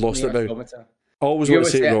 I've lost it now. Automata. Always want to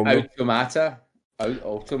say it wrong. Automata. I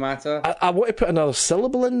want to put another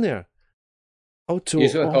syllable in there. You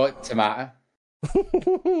just want to call it tomato.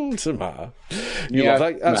 Tomato.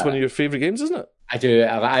 That's one of your favourite games, isn't it? I do.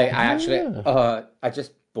 I actually... I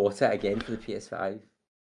just bought it again for the PS5. You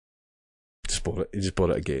just bought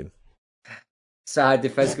it again. So I had the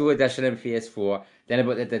physical edition in PS4, then I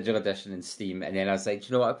bought the digital edition in Steam, and then I was like, do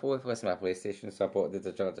you know what? I bought this on my PlayStation, so I bought the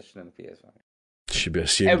digital edition in PS5. Should be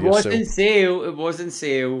ashamed of yourself. It wasn't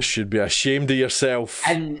sale. Should be ashamed of yourself.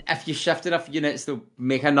 And if you shift enough units, they'll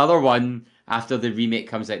make another one after the remake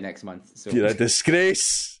comes out next month. So. You're a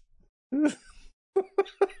disgrace.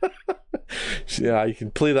 Yeah, you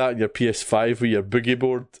can play that on your PS5 with your boogie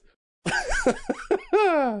board.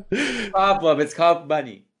 Problem, it's called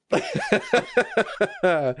money.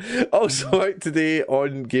 Also out today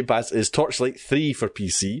on Game Pass is Torchlight 3 for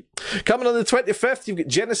PC. Coming on the 25th, you've got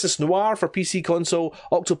Genesis Noir for PC console,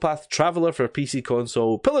 Octopath Traveler for PC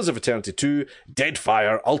console, Pillars of Eternity 2,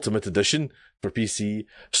 Deadfire Ultimate Edition for PC,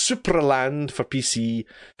 Supraland for PC,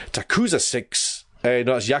 Yakuza 6.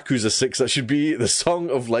 No, it's Yakuza 6. That should be the Song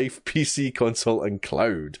of Life, PC, console, and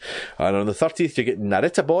cloud. And on the 30th, you get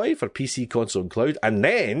Narita Boy for PC, console, and cloud. And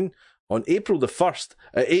then, on April the 1st,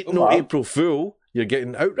 April Fool, you're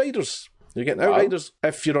getting Outriders. You're getting Outriders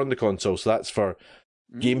if you're on the console. So that's for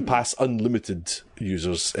Game Pass Unlimited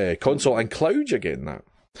users. Console and cloud, you're getting that.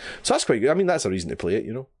 So that's quite good. I mean, that's a reason to play it,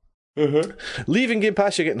 you know. Leaving Game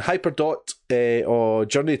Pass, you're getting Hyperdot, or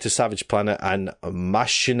Journey to Savage Planet, and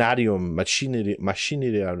Machinarium.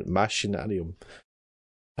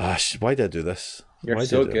 Why did I do this? You're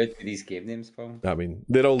so good for these game names, Paul. I mean,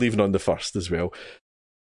 they're all leaving on the 1st as well.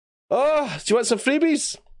 Oh, do you want some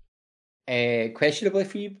freebies? Questionably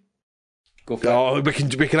free. Go for it. Oh, we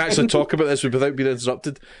can actually talk about this without being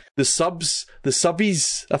interrupted. The subbies.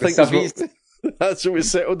 I think that's what we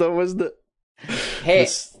settled on, wasn't it? Hey,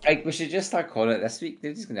 we should just start calling it this week.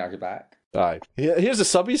 They're just going to argue back. Aye. Yeah, here's the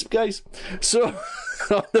subbies, guys. So,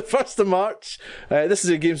 on the 1st of March, this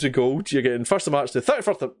is a Games with Gold. You're getting 1st of March to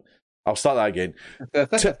 31st of... I'll start that again.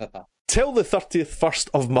 Till the 1st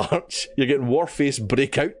of March, you're getting Warface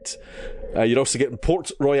Breakout. You're also getting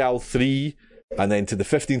Port Royale 3. And then to the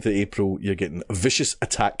 15th of April, you're getting Vicious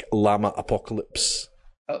Attack Llama Apocalypse.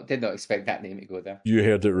 Oh, did not expect that name to go there. You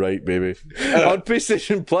heard it right, baby. On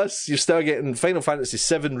PlayStation Plus, you're still getting Final Fantasy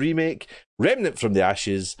VII Remake, Remnant from the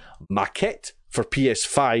Ashes, Maquette for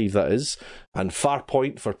PS5, that is, and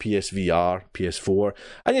Farpoint for PSVR, PS4,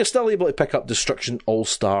 and you're still able to pick up Destruction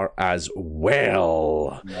All-Star as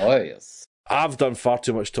well. Nice. I've done far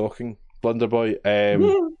too much talking, Blunderboy.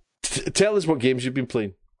 Tell us what games you've been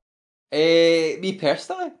playing. Me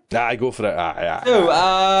personally? Go for it. So,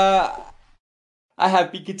 I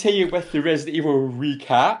have been continuing with the Resident Evil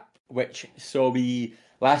recap, which saw me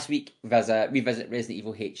last week revisit Resident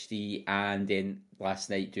Evil HD, and then last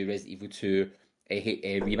night do Resident Evil 2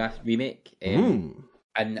 a remake. And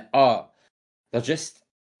they're just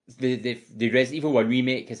the Resident Evil 1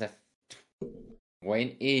 remake is a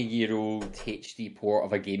 20-year-old HD port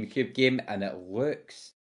of a GameCube game, and it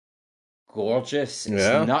looks gorgeous.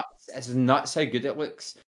 It's nuts how good it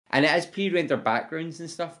looks, and it has pre-rendered backgrounds and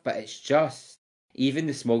stuff, but it's just even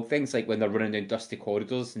the small things like when they're running down dusty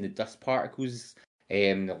corridors and the dust particles,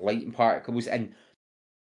 the lighting particles, and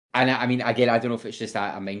I mean, again, I don't know if it's just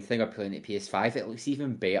a mind thing or playing it PS5. It looks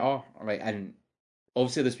even better, right? And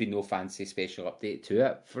obviously, there's been no fancy special update to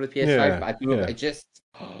it for the PS5, but I don't know. It just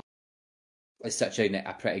it's such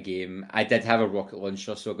a pretty game. I did have a rocket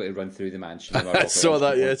launcher, so I got to run through the mansion. I saw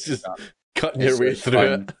that. Yeah, it's just cutting your way through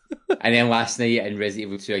it. And then last night in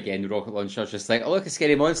Resident Evil 2 again, the rocket launcher was just like, oh look, a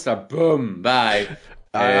scary monster, boom, bye.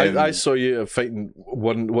 I saw you fighting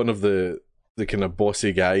one of the kind of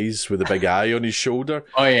bossy guys with a big eye on his shoulder.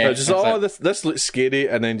 Oh yeah, this looks scary,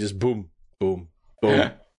 and then just boom, boom,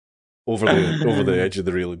 boom, over the edge of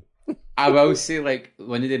the railing. I will say, like,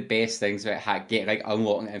 one of the best things about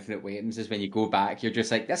unlocking infinite weapons is when you go back, you're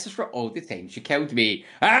just like, this is for all the times you killed me.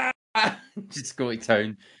 Just go to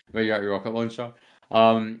town where you're at your rocket launcher.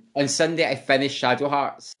 On Sunday, I finished Shadow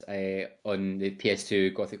Hearts on the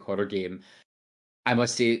PS2 Gothic horror game. I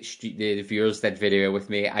must say, the viewers did very well with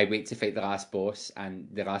me. I wait to fight the last boss, and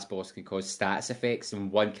the last boss can cause status effects,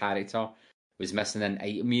 and one character was missing an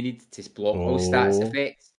item you need to block all status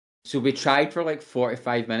effects. So we tried for like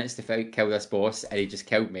 45 minutes to kill this boss, and he just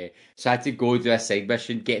killed me. So I had to go do a side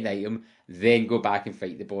mission, get an item, then go back and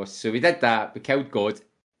fight the boss. So we did that. We killed God.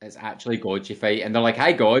 It's actually God you fight, and they're like,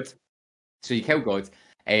 "Hi, God." So you kill God.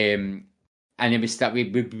 And then we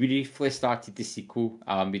briefly started the sequel.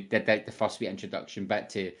 We did the first wee introduction bit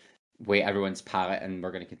to whet everyone's palate, and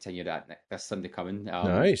we're going to continue that this Sunday coming.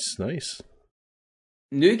 Nice.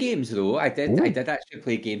 New games though, I did actually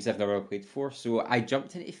play games I've never played before. So I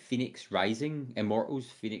jumped into Immortals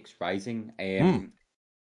Phoenix Rising.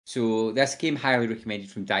 So this game highly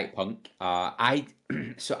recommended from Diet Punk. I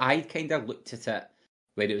kind of looked at it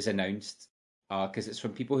when it was announced because it's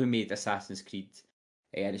from people who made Assassin's Creed.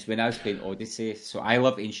 And it's when I was playing Odyssey. So I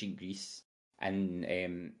love ancient Greece.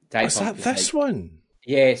 And Diet Punk was this one?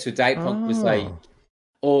 Yeah, so Diet Punk was like,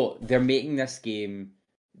 oh, they're making this game.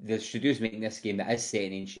 The studio's making this game that is set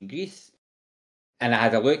in ancient Greece. And I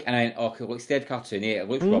had a look and I went, okay, it looks dead cartoony. It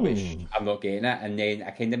looks rubbish. I'm not getting it. And then I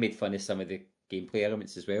kind of made fun of some of the gameplay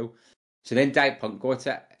elements as well. So then Diet Punk got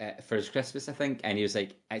it for his Christmas, I think. And he was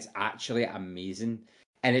like, it's actually amazing.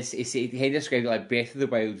 And he kind of described it like Breath of the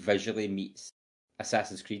Wild visually meets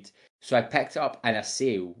Assassin's Creed. So I picked it up in a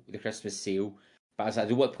sale, the Christmas sale, but I was like, I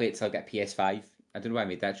don't want to play it till I get PS5. I don't know why I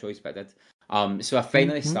made that choice, but I did. So I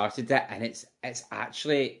finally started it, and it's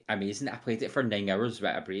actually amazing. I played it for 9 hours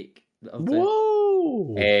without a break.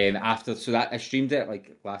 Whoa! I streamed it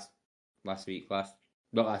like last Friday,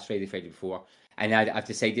 Friday before, and I've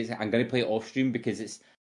decided I'm going to play it off stream because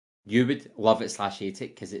you would love it / hate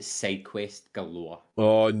it because it's side quest galore.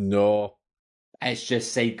 Oh no! It's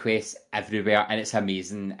just side quests everywhere, and it's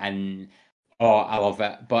amazing, and I love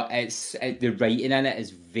it. But the writing in it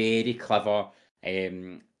is very clever.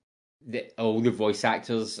 All the voice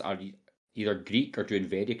actors are either Greek or doing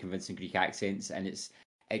very convincing Greek accents, and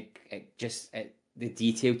the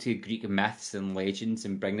detail to Greek myths and legends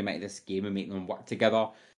and bring them into this game and make them work together.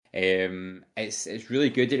 It's really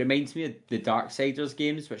good. It reminds me of the Darksiders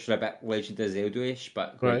games, which are a bit Legend of Zelda-ish,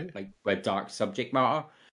 but like with dark subject matter.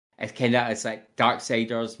 It's like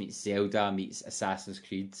Darksiders meets Zelda meets Assassin's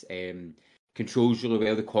Creed. Controls really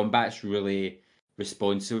well. The combat's really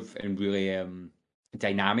responsive and really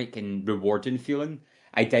dynamic and rewarding feeling.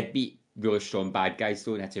 I did meet really strong bad guys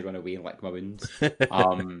though, and had to run away and lick my wounds.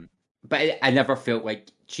 But I never felt like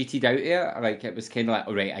cheated out there. Like it was kind of like,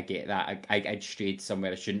 all right, I get that. I'd strayed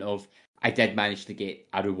somewhere I shouldn't have. I did manage to get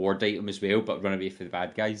a reward item as well, but run away for the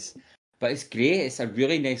bad guys. But it's great. It's a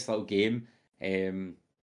really nice little game.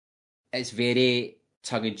 It's very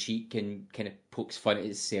tongue-in-cheek and kind of pokes fun at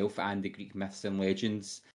itself and the Greek myths and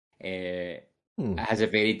legends. It has a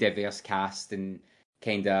very diverse cast, and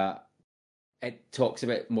it talks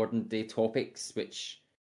about modern day topics, which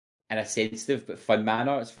in a sensitive but fun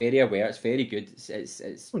manner. It's very aware. It's very good. It's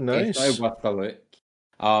nice. Definitely worth a look.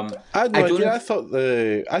 I had no idea.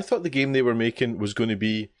 I thought the game they were making was going to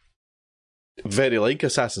be very like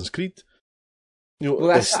Assassin's Creed. Well,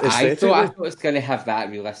 that's what I thought. I thought it was going to have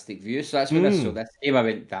that realistic view. So that's when I saw this game. I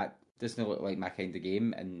went, that doesn't look like my kind of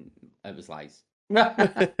game, and it was lies.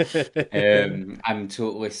 I'm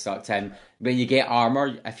totally sucked in. When you get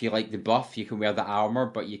armor, if you like the buff, you can wear the armor,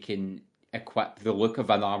 but you can equip the look of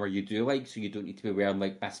an armor you do like, so you don't need to be wearing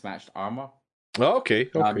like mismatched armor. Oh, okay.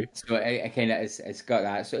 So it kind of it's got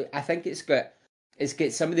that. So I think it's got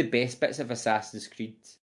some of the best bits of Assassin's Creed,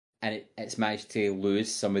 and it's managed to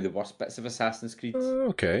lose some of the worst bits of Assassin's Creed.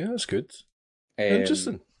 Okay, that's good.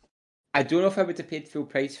 Interesting. I don't know if I would have paid full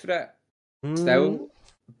price for it still,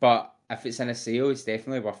 but if it's in a sale, it's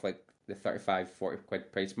definitely worth like the 35-40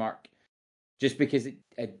 quid price mark. Just because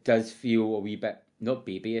it does feel a wee bit, not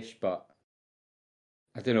babyish, but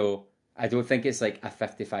I don't know. I don't think it's like a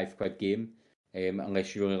 55 quid game,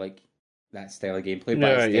 unless you really like that style of gameplay.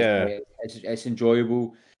 But it's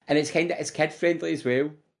enjoyable, and it's kid friendly as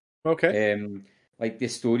well. Okay. Like the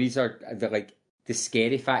stories like the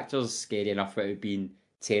scary factors scary enough without being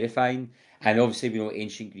terrifying, and obviously we know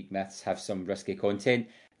ancient Greek myths have some risky content.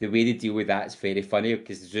 The way they deal with that is very funny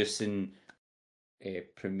because Zeus and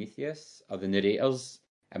Prometheus are the narrators,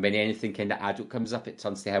 and when anything kind of adult comes up, it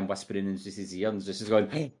turns to him whispering in Zeus's ear, and Zeus is going,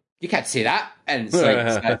 "Hey, you can't say that," and it's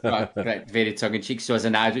like very tongue in cheek. So as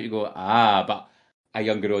an adult, you go, but a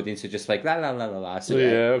younger audience are just like la la la la la. So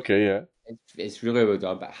it's really well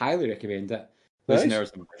done, but highly recommend it. Nice.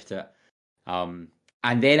 Listeners loved it.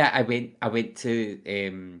 And then I went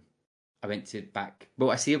back.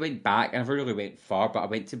 Well, I say I went back. I never really went far, but I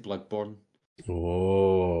went to Bloodborne.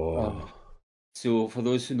 Oh. So for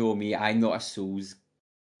those who know me, I'm not a Souls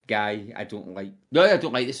guy. I don't like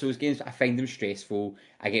the Souls games. I find them stressful.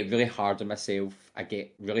 I get really hard on myself. I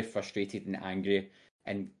get really frustrated and angry,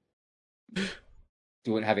 and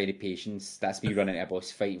don't have any patience. That's me running into a boss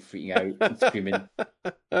fight, freaking out, and screaming.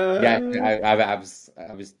 I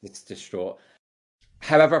was distraught.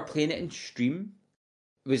 However, playing it in stream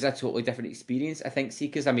was a totally different experience. I think,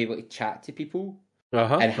 because I'm able to chat to people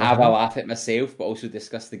and have a laugh at myself, but also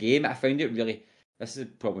discuss the game. I found it really. This is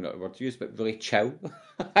probably not a word to use, but really chill.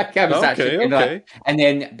 Okay. And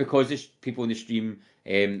then because the people in the stream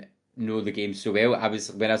know the game so well,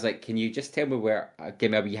 when I was like, "Can you just tell me where?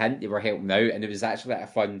 Give me a wee hint." They were helping out, and it was actually like a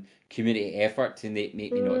fun community effort to make me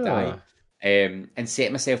not die. And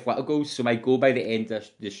set myself little goals. So my goal by the end of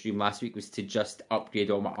the stream last week was to just upgrade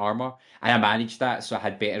all my armor, and I managed that. So I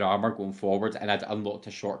had better armor going forward, and I'd unlocked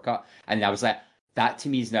a shortcut. And I was like, that to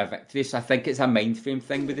me is now a victory. So I think it's a mind frame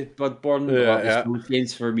thing with the Bloodborne.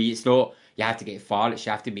 Games for me, it's not you have to get far. It's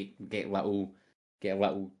you have to get little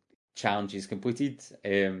challenges completed.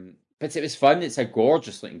 But it was fun. It's a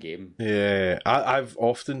gorgeous looking game. Yeah, I've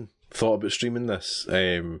often thought about streaming this.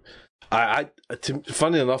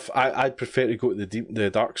 Funny enough, I'd prefer to go to the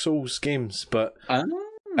Dark Souls games, but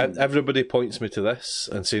everybody points me to this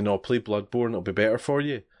and say, "No, play Bloodborne; it'll be better for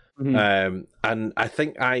you." Mm-hmm. And I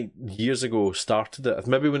think I years ago started it,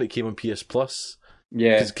 maybe when it came on PS Plus.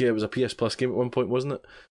 Yeah, because it was a PS Plus game at one point, wasn't it?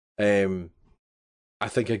 I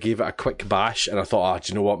think I gave it a quick bash, and I thought,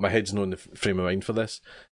 do you know what? My head's not in the frame of mind for this.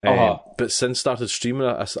 But since started streaming,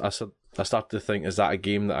 I started to think, is that a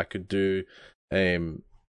game that I could do? And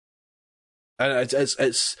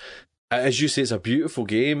it's as you say, it's a beautiful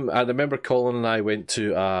game. I remember Colin and I went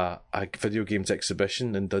to a video games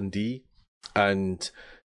exhibition in Dundee, and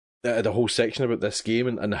it had a whole section about this game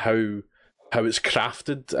and how it's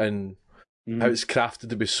crafted and how it's crafted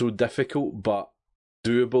to be so difficult but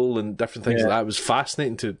doable and different things like that. It was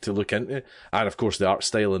fascinating to look into, and of course the art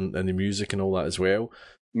style and the music and all that as well.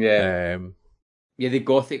 The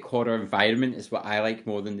gothic horror environment is what I like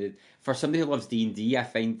more than for somebody who loves D&D. I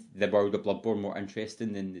find the world of Bloodborne more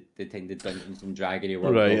interesting than the Dungeons and Dragons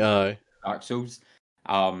world of Dark Souls.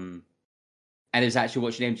 And it was actually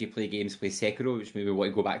watching MJ play Sekiro, which made me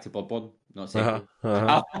want to go back to Bloodborne, not Sekiro.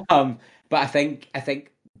 But I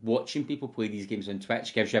think watching people play these games on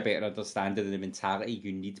Twitch gives you a better understanding of the mentality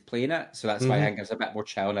you need playing it. So that's why I think I was a bit more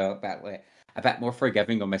chill and a bit more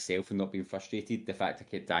forgiving on myself and not being frustrated. The fact I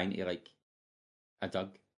kept dying to like a Doug.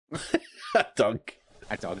 A Doug.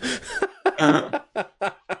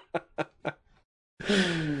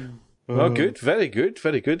 Well, good. Very good.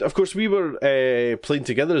 Very good. Of course, we were playing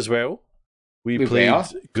together as well. We played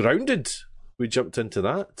Grounded. We jumped into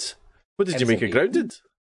that. What did you make of Grounded?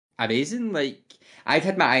 Amazing. Like, I'd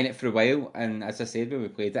had my eye on it for a while, and as I said when we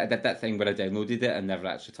played it, I did that thing where I downloaded it and never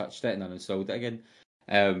actually touched it and uninstalled it again.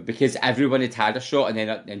 because everyone had a shot and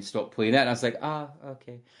then stopped playing it, and I was like,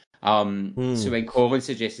 okay. So when Colin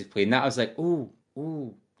suggested playing that, I was like, oh,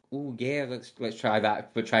 yeah, let's try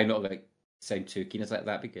that, but try not to like sound too keen. I was like,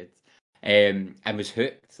 that'd be good. And was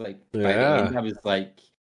hooked. Like by the end, I was like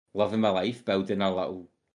loving my life, building a little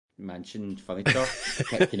mansion furniture,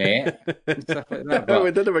 kitchenette and stuff like that. But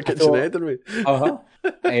we did have a kitchenette, didn't we?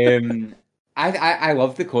 I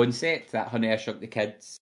love the concept that Honey, I Shrunk the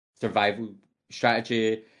Kids survival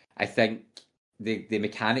strategy. I think the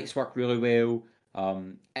mechanics work really well.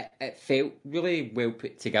 It felt really well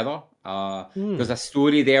put together. There's a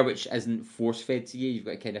story there which isn't force fed to you. You've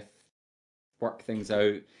got to kind of work things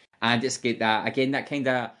out, and it's get that kind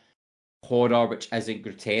of horror which isn't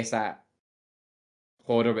grotesque. That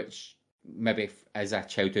horror which maybe as a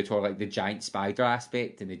childhood horror, like the giant spider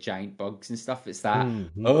aspect and the giant bugs and stuff. It's that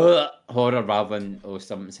horror rather than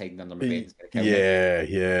something's hiding under my bed.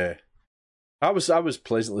 Yeah. I was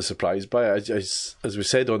pleasantly surprised by it. As we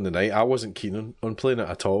said on the night, I wasn't keen on playing it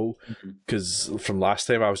at all because from last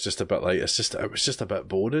time I was just a bit like it was just a bit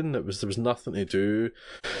boring. There was nothing to do.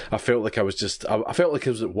 I felt like I was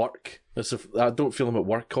at work. I don't feel I'm at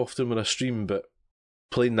work often when I stream, but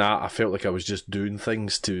playing that, I felt like I was just doing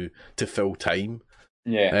things to fill time.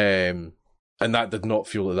 Yeah. And that did not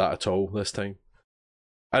feel like that at all this time.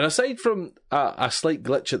 And aside from a slight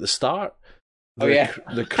glitch at the start.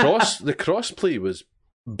 The crossplay was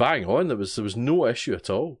bang on. There was no issue at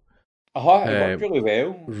all. It worked really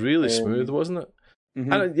well. Really smooth, wasn't it?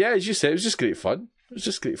 Mm-hmm. And as you said, it was just great fun. I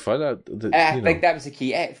think that was the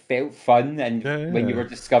key. It felt fun, and when you were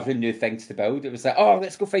discovering new things to build, it was like,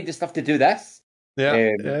 let's go find the stuff to do this.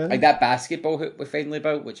 Like that basketball hoop we finally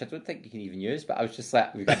built, which I don't think you can even use, but I was just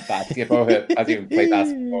like, we've got a basketball hoop. I didn't even play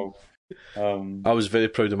basketball. I was very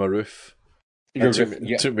proud of my roof.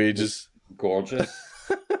 It took me ages. Gorgeous.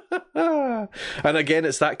 And again,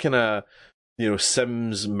 it's that kind of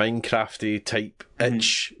Sims Minecrafty type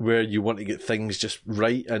itch where you want to get things just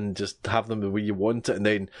right and just have them the way you want it, and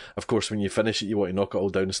then of course when you finish it you want to knock it all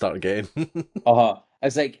down and start again.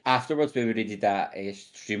 It's like afterwards we already did that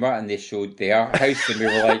streamer and they showed their house and we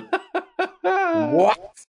were like,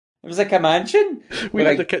 what? It was like a mansion. We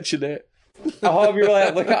had a kitchenette. We were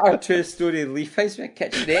like, look at our 2-story leaf house with a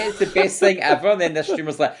kitchenette. It's the best thing ever. And then the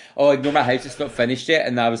streamer's like, ignore my house, it's not finished yet.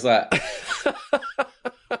 And I was like,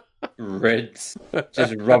 rude.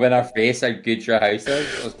 Just rubbing our face how good your house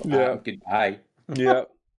is. Goodbye. Yeah.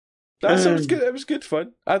 It was good. It was good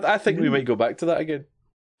fun. I think we might go back to that again.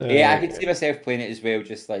 I could see myself playing it as well,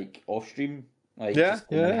 just like off stream. Just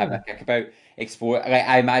having a kick about, explore. Like,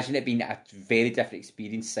 I imagine it being a very different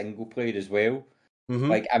experience single player as well. Mm-hmm.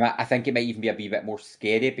 Like I think it might even be a wee bit more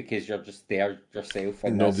scary because you're just there yourself.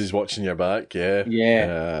 And nobody's watching your back, yeah.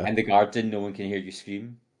 In the garden, no one can hear you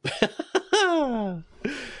scream.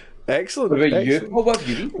 Excellent. What about you? What have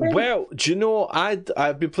you been? Well, do you know,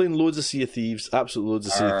 I've been playing loads of Sea of Thieves, absolute loads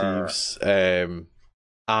of Sea of Thieves.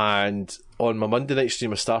 And on my Monday night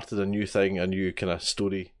stream I started a new kind of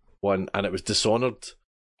story one, and it was Dishonored.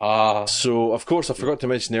 So, of course, I forgot to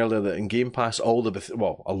mention earlier that in Game Pass, loads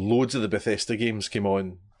of the Bethesda games came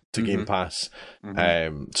on to Game Pass.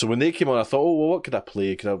 So when they came on, I thought, what could I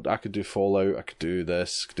play? I could do Fallout, I could do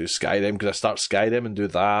this, could do Skyrim. Could I start Skyrim and do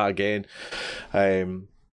that again?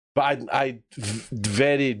 But I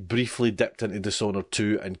very briefly dipped into Dishonored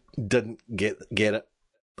 2 and didn't get it.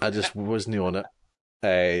 I just wasn't on it.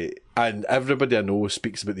 And everybody I know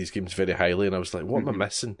speaks about these games very highly, and I was like, what am I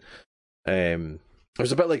missing? It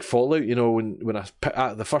was a bit like Fallout, when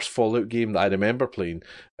the first Fallout game that I remember playing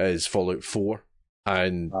is Fallout 4,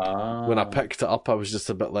 and when I picked it up, I was just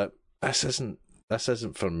a bit like, this isn't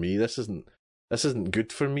for me. This isn't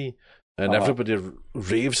good for me. And everybody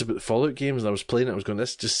raves about the Fallout games, and I was playing it. I was going,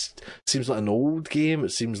 this just seems like an old game. It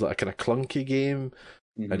seems like a kind of clunky game.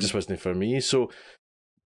 It just wasn't for me. So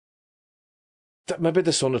maybe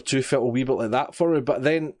Dishonored 2 felt a wee bit like that for me, but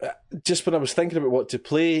then just when I was thinking about what to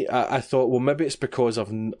play, I thought, well, maybe it's because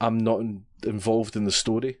I'm not involved in the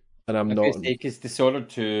story, and I'm not. Because Dishonored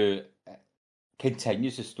 2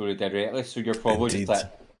 continues the story directly, so you're probably just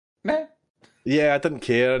like, meh. Yeah, I didn't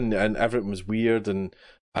care, and everything was weird, and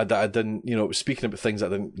I didn't, speaking about things I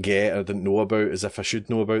didn't get, I didn't know about, as if I should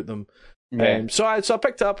know about them. Yeah. So I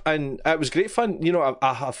picked it up, and it was great fun.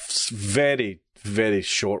 I have very, very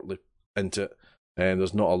shortly into it.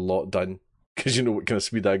 There's not a lot done because you know what kind of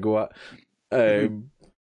speed I go at.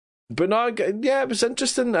 But no, it was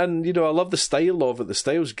interesting, and I love the style of it. The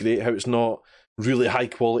style's great. How it's not really high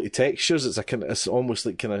quality textures. It's almost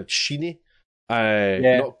like kind of sheeny,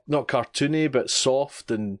 not cartoony, but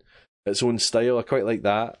soft and its own style. I quite like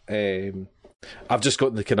that. I've just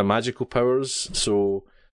got the kind of magical powers, so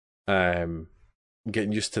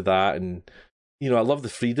getting used to that, and I love the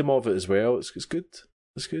freedom of it as well. It's good.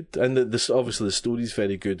 It's good, and this obviously the story's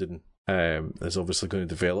very good, and is obviously going to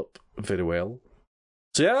develop very well.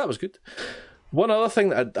 So yeah, that was good. One other thing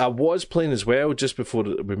that I was playing as well, just before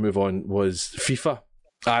we move on, was FIFA.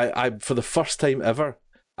 I for the first time ever,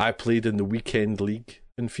 I played in the weekend league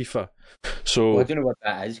in FIFA. So I don't know what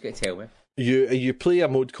that is. You got to tell me. You play a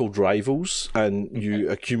mode called Rivals, and you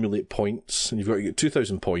accumulate points, and you've got to get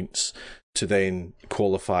 2,000 points to then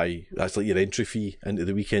qualify. That's like your entry fee into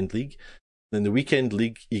the weekend league. In the weekend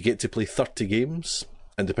league, you get to play 30 games,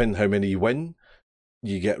 and depending how many you win,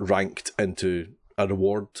 you get ranked into a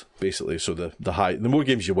reward, basically. So the more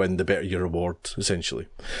games you win, the better your reward, essentially.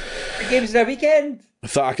 The games in a weekend.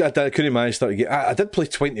 I couldn't manage 30 games. I did play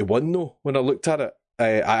 21 though when I looked at it.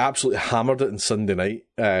 I absolutely hammered it on Sunday night,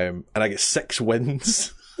 and I get 6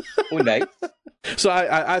 wins. Oh, nice. So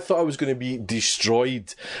I thought I was going to be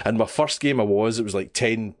destroyed. And my first game it was like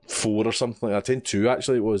 10-4 or something like that. 10-2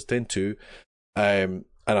 actually, it was 10-2. And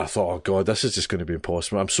I thought, oh God, this is just going to be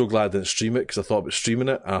impossible. I'm so glad I didn't stream it, because I thought about streaming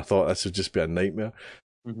it, and I thought this would just be a nightmare.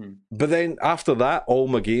 Mm-hmm. But then after that, all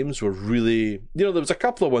my games were really, there was a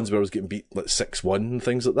couple of ones where I was getting beat like 6-1 and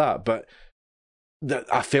things like that, but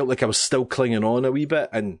I felt like I was still clinging on a wee bit,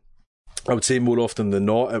 and I would say more often than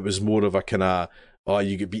not, it was more of a kind of,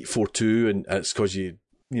 you get beat 4-2, and it's because it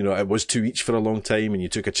was 2 each for a long time, and you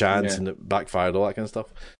took a chance, and it backfired, all that kind of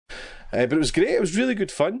stuff. But it was great. It was really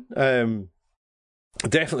good fun.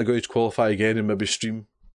 Definitely going to qualify again and maybe stream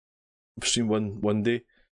one day.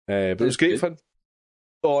 But it was great fun.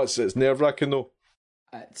 Oh, it's nerve-wracking though.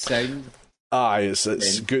 It sounds...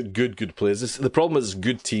 it's good players. The problem is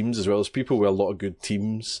good teams as well. There's people with a lot of good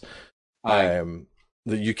teams that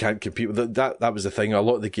you can't compete with. That was the thing. A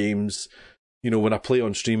lot of the games, when I play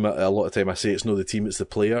on stream, a lot of time I say it's not the team, it's the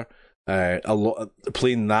player.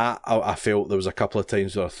 Playing that, I felt there was a couple of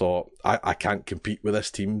times where I thought I can't compete with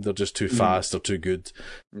this team. They're just too fast. They're too good.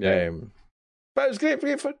 Yeah. But it was great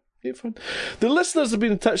fun. Great fun. The listeners have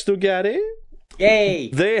been in touch though, Gary. Yay!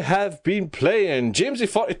 They have been playing.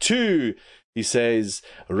 Jamesy42, he says,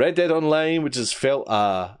 Red Dead Online, which has felt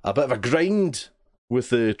a bit of a grind with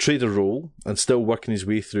the trader role, and still working his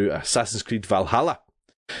way through Assassin's Creed Valhalla.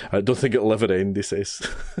 I don't think it'll ever end, he says.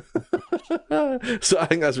 So I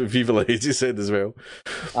think that's what Viva La Hazy said as well.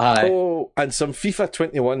 Oh, and some FIFA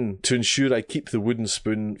 21 to ensure I keep the wooden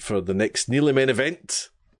spoon for the next Nearly Men event.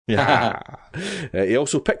 Yeah. He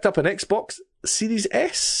also picked up an Xbox Series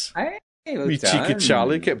S. We cheeky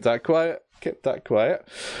Charlie kept that quiet.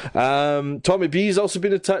 Tommy B's also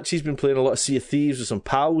been in touch. He's been playing a lot of Sea of Thieves with some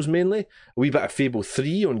pals mainly. A wee bit of Fable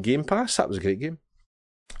 3 on Game Pass. That was a great game.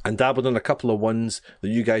 And dabbled on a couple of ones that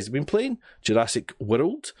you guys have been playing. Jurassic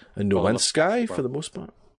World and No Man's Sky for the most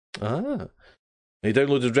part. He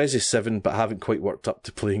downloaded Resi 7 but haven't quite worked up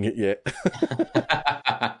to playing it yet.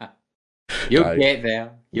 You'll get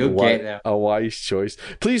there. Get there. A wise choice.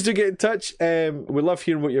 Please do get in touch. We love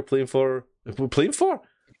hearing what you're playing for. We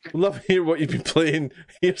love hearing what you've been playing.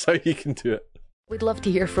 Here's how you can do it. We'd love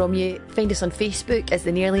to hear from you. Find us on Facebook as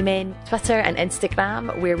The Nearly Men, Twitter and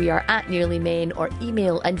Instagram, where we are at Nearly Men, or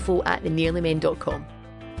email info@thenearlymen.com.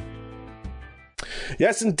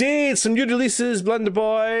 Yes, indeed. Some new releases,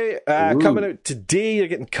 Blunderboy. Coming out today, you're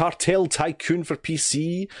getting Cartel Tycoon for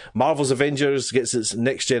PC. Marvel's Avengers gets its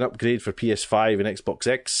next-gen upgrade for PS5 and Xbox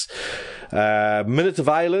X. Minute of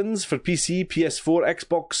Islands for PC, PS4,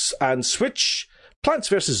 Xbox and Switch. Plants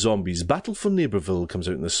vs. Zombies, Battle for Neighborville comes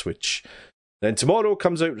out on the Switch. Then tomorrow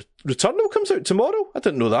comes out... Returnal comes out tomorrow? I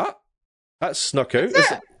didn't know that. That's snuck out.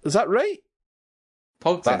 Is that right?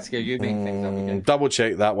 Politics, you make things up again. Double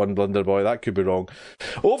check that one, Blunderboy. That could be wrong.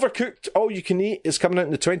 Overcooked All You Can Eat is coming out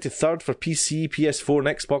on the 23rd for PC, PS4 and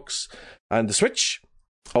Xbox and the Switch.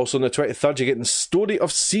 Also on the 23rd, you're getting Story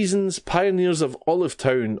of Seasons, Pioneers of Olive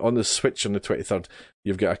Town on the Switch on the 23rd.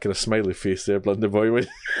 You've got a kind of smiley face there, Blunderboy.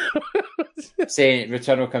 Saying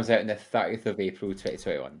Returnal comes out on the 30th of April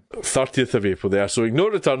 2021. 30th of April there, so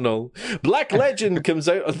ignore Returnal. Black Legend comes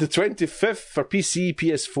out on the 25th for PC,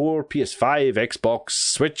 PS4, PS5, Xbox,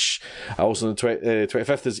 Switch. Also on the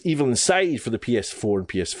 25th is Evil Inside for the PS4 and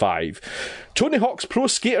PS5. Tony Hawk's Pro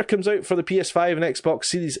Skater comes out for the PS5 and Xbox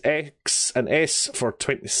Series X and S for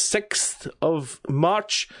 26th of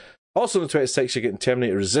March. Also on the 26th, you're getting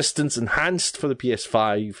Terminator Resistance Enhanced for the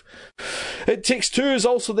PS5. It Takes Two is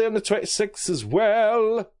also there on the 26th as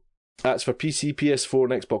well. That's for PC,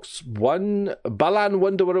 PS4 and Xbox One. Balan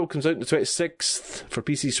Wonderworld comes out on the 26th for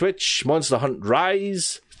PC, Switch. Monster Hunt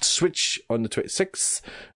Rise, Switch on the 26th.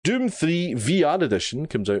 Doom 3 VR Edition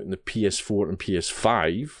comes out in the PS4 and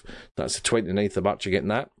PS5. That's the 29th of March, you're getting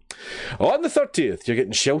that. On the 30th, you're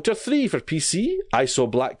getting Shelter 3 for PC, I Saw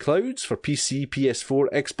Black Clouds for PC, PS4,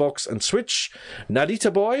 Xbox and Switch,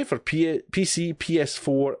 Narita Boy for PC,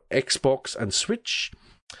 PS4, Xbox and Switch.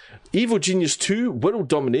 Evil Genius 2 World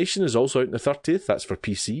Domination is also out on the 30th, that's for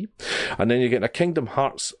PC. And then you're getting a Kingdom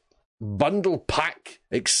Hearts bundle pack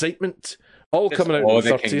excitement, all just coming out on the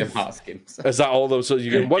 30th. Kingdom Hearts games. Is that all those? So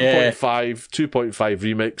you get 1.5, 2.5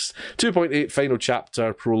 remix, 2.8 final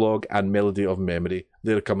chapter, prologue, and Melody of Memory.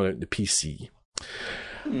 They're coming out in the PC.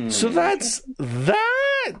 So that's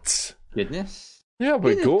that. Goodness. Yeah,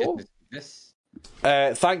 we go. Goodness.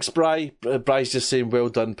 Thanks, Bri. Bri's just saying, well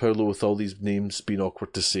done, Paolo, with all these names being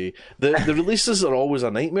awkward to say. The releases are always a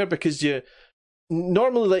nightmare because you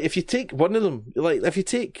normally, like, if you take one of them, like if you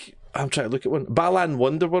take, I'm trying to look at one, Balan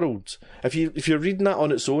Wonderworld. If you're reading that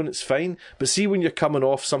on its own, it's fine. But see, when you're coming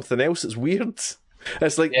off something else, it's weird.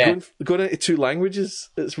 It's like going into two languages.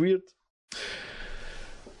 It's weird.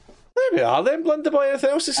 There we are then, Blunderboy. Anything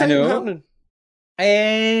else exciting happening?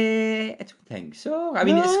 I don't think so. I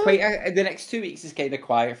mean, it's quite the next 2 weeks is kind of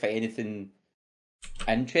quiet for anything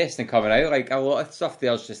interesting coming out. Like a lot of stuff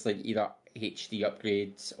there's just like either HD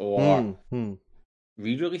upgrades or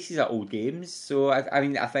re-releases of old games. So I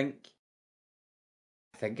mean, I think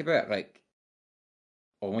about like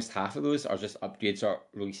almost half of those are just upgrades or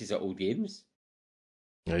releases of old games.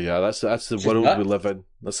 Yeah, that's the world we live in.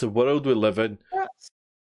 That's the world we live in.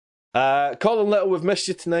 Colin Little, we've missed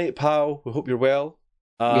you tonight, pal. We hope you're well.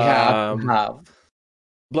 We have.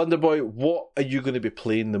 Blunderboy, what are you going to be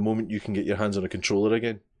playing the moment you can get your hands on a controller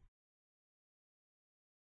again?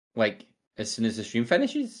 Like, as soon as the stream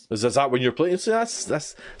finishes? Is that when you're playing? So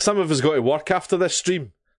that's some of us got to work after this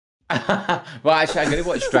stream. Well, actually, I'm going to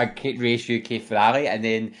watch Drag Race UK Ferrari, and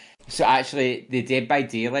then, so actually, the Dead by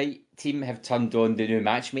Daylight team have turned on the new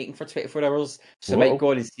matchmaking for 24 hours, so I might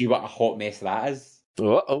go on and see what a hot mess that is.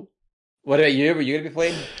 Uh-oh. What about you? Were you going to be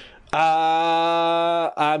playing?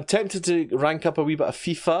 I'm tempted to rank up a wee bit of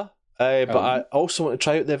FIFA, but I also want to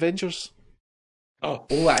try out the Avengers. Oh,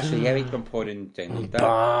 actually, yeah, we can put in download that.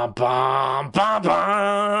 Bam, bam, bam,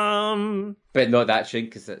 bam. But not that tune,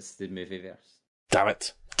 because it's the movie verse. Damn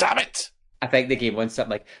it. I think the game wants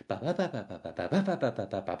something like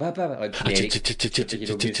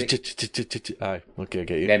aye, okay, I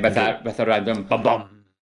get you. Then with a random bum bum.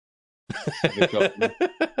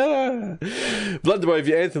 Blunderboy, have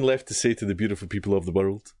you anything left to say to the beautiful people of the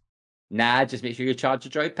world? Nah, just make sure you charge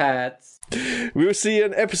your joypads. We will see you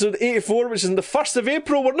in episode 84, which is on the 1st of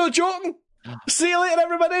April. We're not joking. See you later,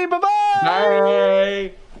 everybody. Bye-bye.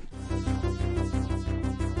 Bye.